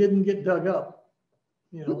that we didn't get dug up,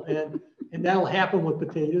 and that'll happen with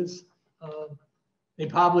potatoes. They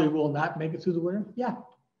probably will not make it through the winter. Yeah.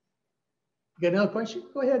 You got another question?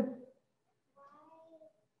 Go ahead.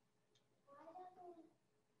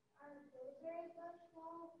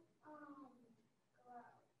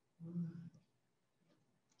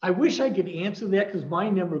 I wish I could answer that because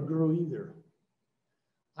mine never grew either.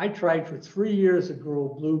 I tried for 3 years to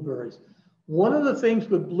grow blueberries. One of the things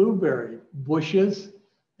with blueberry bushes,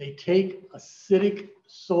 they take acidic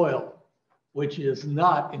soil, which is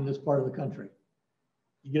not in this part of the country.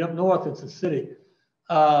 You get up north, it's acidic.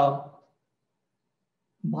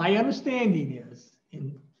 My understanding is,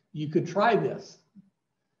 and you could try this,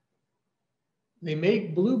 they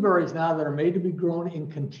make blueberries now that are made to be grown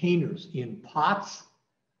in containers, in pots.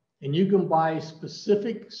 And you can buy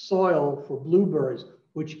specific soil for blueberries,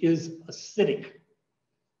 which is acidic.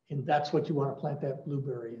 And that's what you want to plant that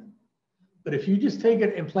blueberry in. But if you just take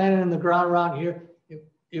it and plant it in the ground around here,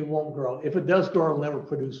 it won't grow. If it does grow, it'll never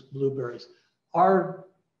produce blueberries. Our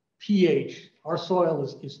pH, our soil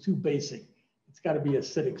is too basic. It's got to be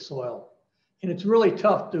acidic soil. And it's really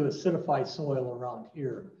tough to acidify soil around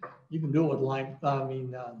here. You can do it with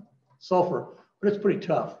sulfur, but it's pretty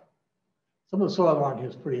tough. Some of the soil around here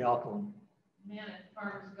is pretty alkaline. Man at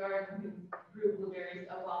Farmer's Garden who grew blueberries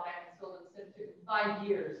a while back and sold them to buy 5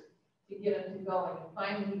 years to get it to going. And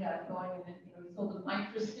finally he got it going, and then, you know, he sold the pine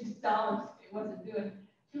for $6. It wasn't doing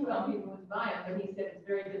too well, people would buy them, but he said it's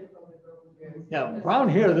very difficult to grow blueberries. Yeah, around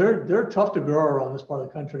here, they're tough to grow around this part of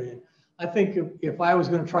the country. I think if I was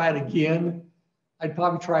going to try it again, I'd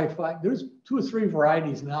probably try 5. There's 2 or 3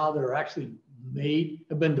 varieties now that are actually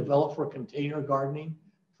have been developed for container gardening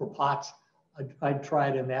for pots. I'd try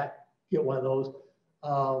it in that, get one of those.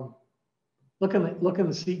 Look in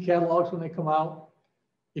the seed catalogs when they come out.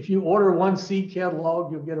 If you order 1 seed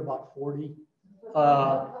catalog, you'll get about 40.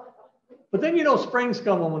 But then, you know, spring's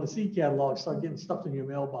coming when the seed catalogs start getting stuffed in your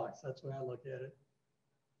mailbox. That's the way I look at it.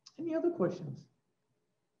 Any other questions?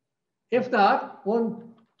 If not,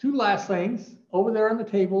 2 last things over there on the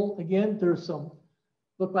table. Again, there's some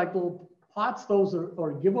look like little pots. Those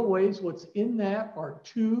are giveaways. What's in that are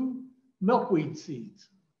 2 milkweed seeds.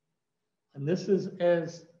 And this is,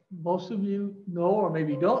 as most of you know, or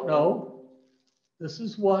maybe don't know, this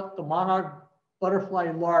is what the monarch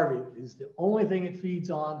butterfly larvae is. The only thing it feeds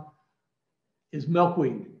on is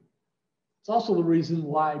milkweed. It's also the reason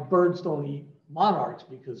why birds don't eat monarchs,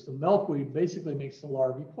 because the milkweed basically makes the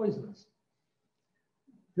larvae poisonous.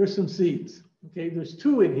 Here's some seeds. Okay, there's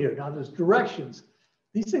 2 in here. Now there's directions.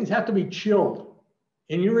 These things have to be chilled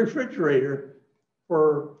in your refrigerator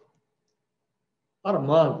for about a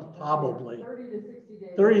month, probably. 30 to 60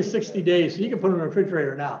 days. 30 to 60 days. So you can put them in the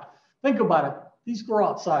refrigerator now. Think about it. These grow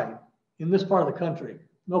outside in this part of the country.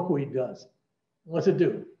 Milkweed does. What's it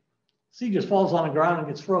do? Seed just falls on the ground and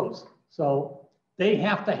gets froze. So they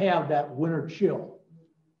have to have that winter chill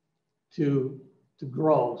to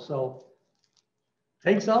grow. So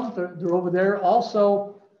take some. They're over there.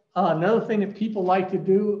 Also, another thing that people like to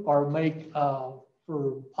do are make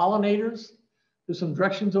for pollinators. There's some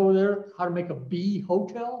directions over there how to make a bee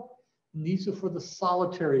hotel. And these are for the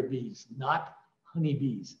solitary bees, not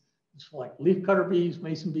honeybees. It's for like leafcutter bees,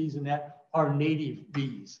 mason bees, and that are native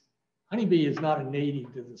bees. Honeybee is not a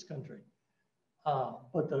native to this country.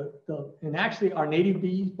 But and actually our native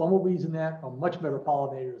bees, bumblebees and that are much better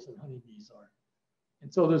pollinators than honeybees are.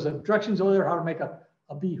 And so there's directions over there how to make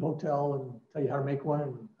a bee hotel and tell you how to make one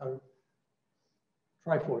and how to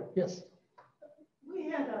try for it. Yes? We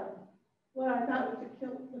had what I thought was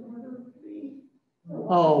the murder bee.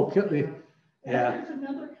 Oh, yeah. There's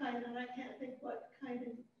another kind, and I can't think what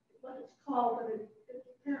it's called, but it's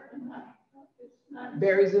apparently not. It's not.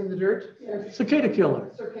 Berries in the dirt? Yes. Cicada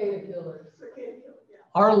killer. Cicada killer. Cicada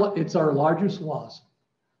killer, yeah. It's our largest wasp.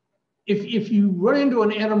 If you run into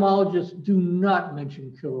an entomologist, do not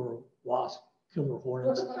mention killer wasp, killer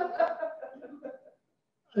hornets.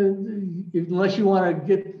 Unless you want to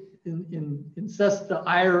get incest the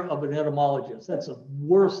ire of an entomologist. That's the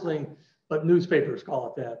worst thing, but newspapers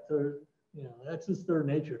call it that. That's just their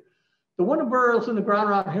nature. The one that burrows in the ground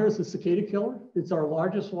around here is the cicada killer. It's our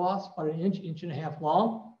largest wasp, about 1 inch, 1.5 inches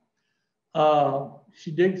long.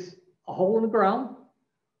 She digs a hole in the ground,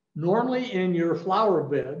 normally in your flower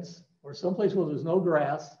beds or someplace where there's no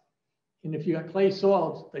grass. And if you got clay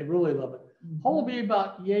soils, they really love it. Hole will be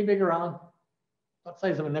about yay big around, about the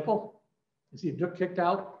size of a nickel. You see a duck kicked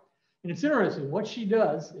out. And it's interesting, what she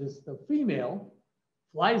does is the female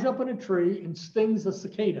flies up in a tree and stings a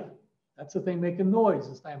cicada. That's the thing making noise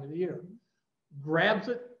this time of the year. Grabs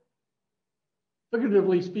it,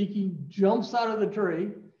 figuratively speaking, jumps out of the tree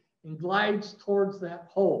and glides towards that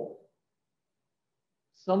hole.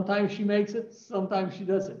 Sometimes she makes it, sometimes she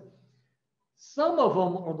doesn't. Some of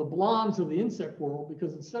them are the blondes of the insect world,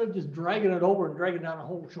 because instead of just dragging it over and dragging down a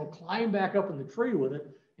hole, she'll climb back up in the tree with it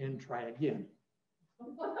and try again.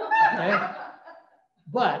 Okay?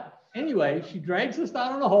 But anyway, she drags this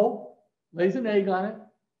down in a hole, lays an egg on it,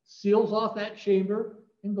 seals off that chamber,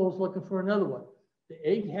 and goes looking for another one. The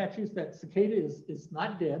egg hatches. That cicada is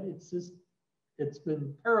not dead. It's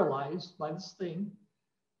been paralyzed by the sting,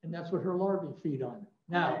 and that's what her larvae feed on.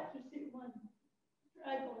 Now,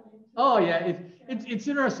 oh yeah, it's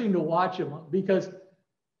interesting to watch them, because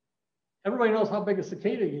everybody knows how big a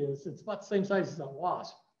cicada is. It's about the same size as a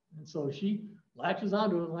wasp, and so she latches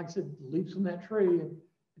onto it, and like I said, leaps from that tree, and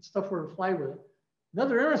it's tough for her to fly with it.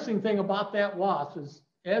 Another interesting thing about that wasp is,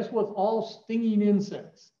 as with all stinging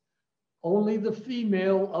insects, only the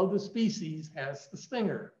female of the species has the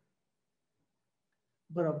stinger.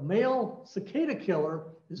 But a male cicada killer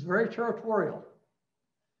is very territorial.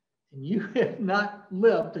 And you have not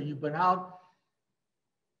lived till you've been out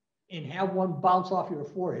and have one bounce off your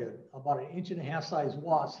forehead. About 1.5 inch size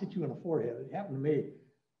wasp hit you in the forehead. It happened to me.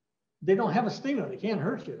 They don't have a stinger. They can't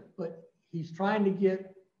hurt you, but he's trying to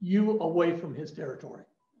get you away from his territory,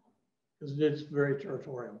 because it's very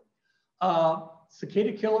territorial.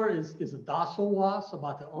 cicada killer is a docile wasp.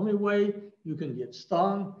 About the only way you can get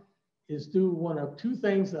stung is do one of two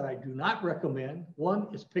things that I do not recommend. One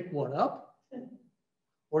is pick one up,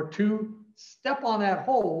 or two, step on that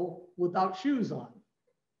hole without shoes on.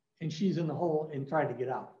 And she's in the hole and trying to get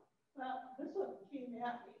out. Well, this one came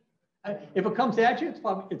at me, If it comes at you,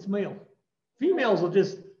 it's male. Females will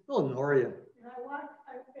just, they'll ignore you. and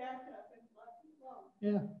I backed up and left it alone.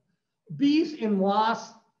 Yeah. Bees and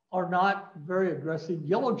wasps are not very aggressive.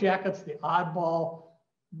 Yellow jackets, the oddball,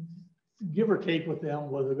 give or take with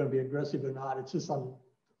them, whether they're going to be aggressive or not. It's just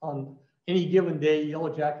on any given day,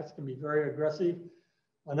 yellow jackets can be very aggressive.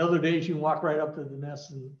 On other days, you can walk right up to the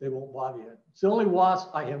nest and they won't bother you. It's the only wasp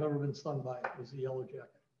I have ever been stung by was the yellow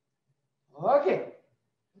jacket. Okay.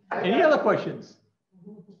 Any other questions?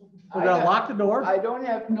 We're going to lock the door. I don't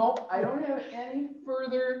have any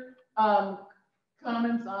further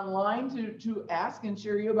comments online to ask and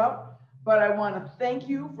share you about, but I want to thank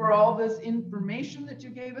you for all this information that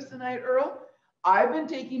you gave us tonight, Earl. I've been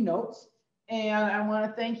taking notes, and I want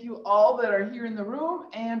to thank you all that are here in the room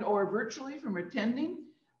and or virtually from attending.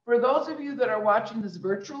 For those of you that are watching this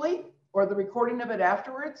virtually or the recording of it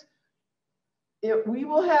afterwards, we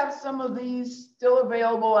will have some of these still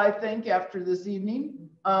available, I think, after this evening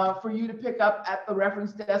for you to pick up at the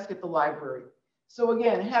reference desk at the library. So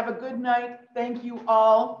again, have a good night. Thank you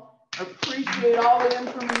all. Appreciate all the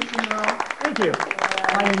information, Earl. Thank you.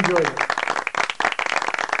 I enjoyed it.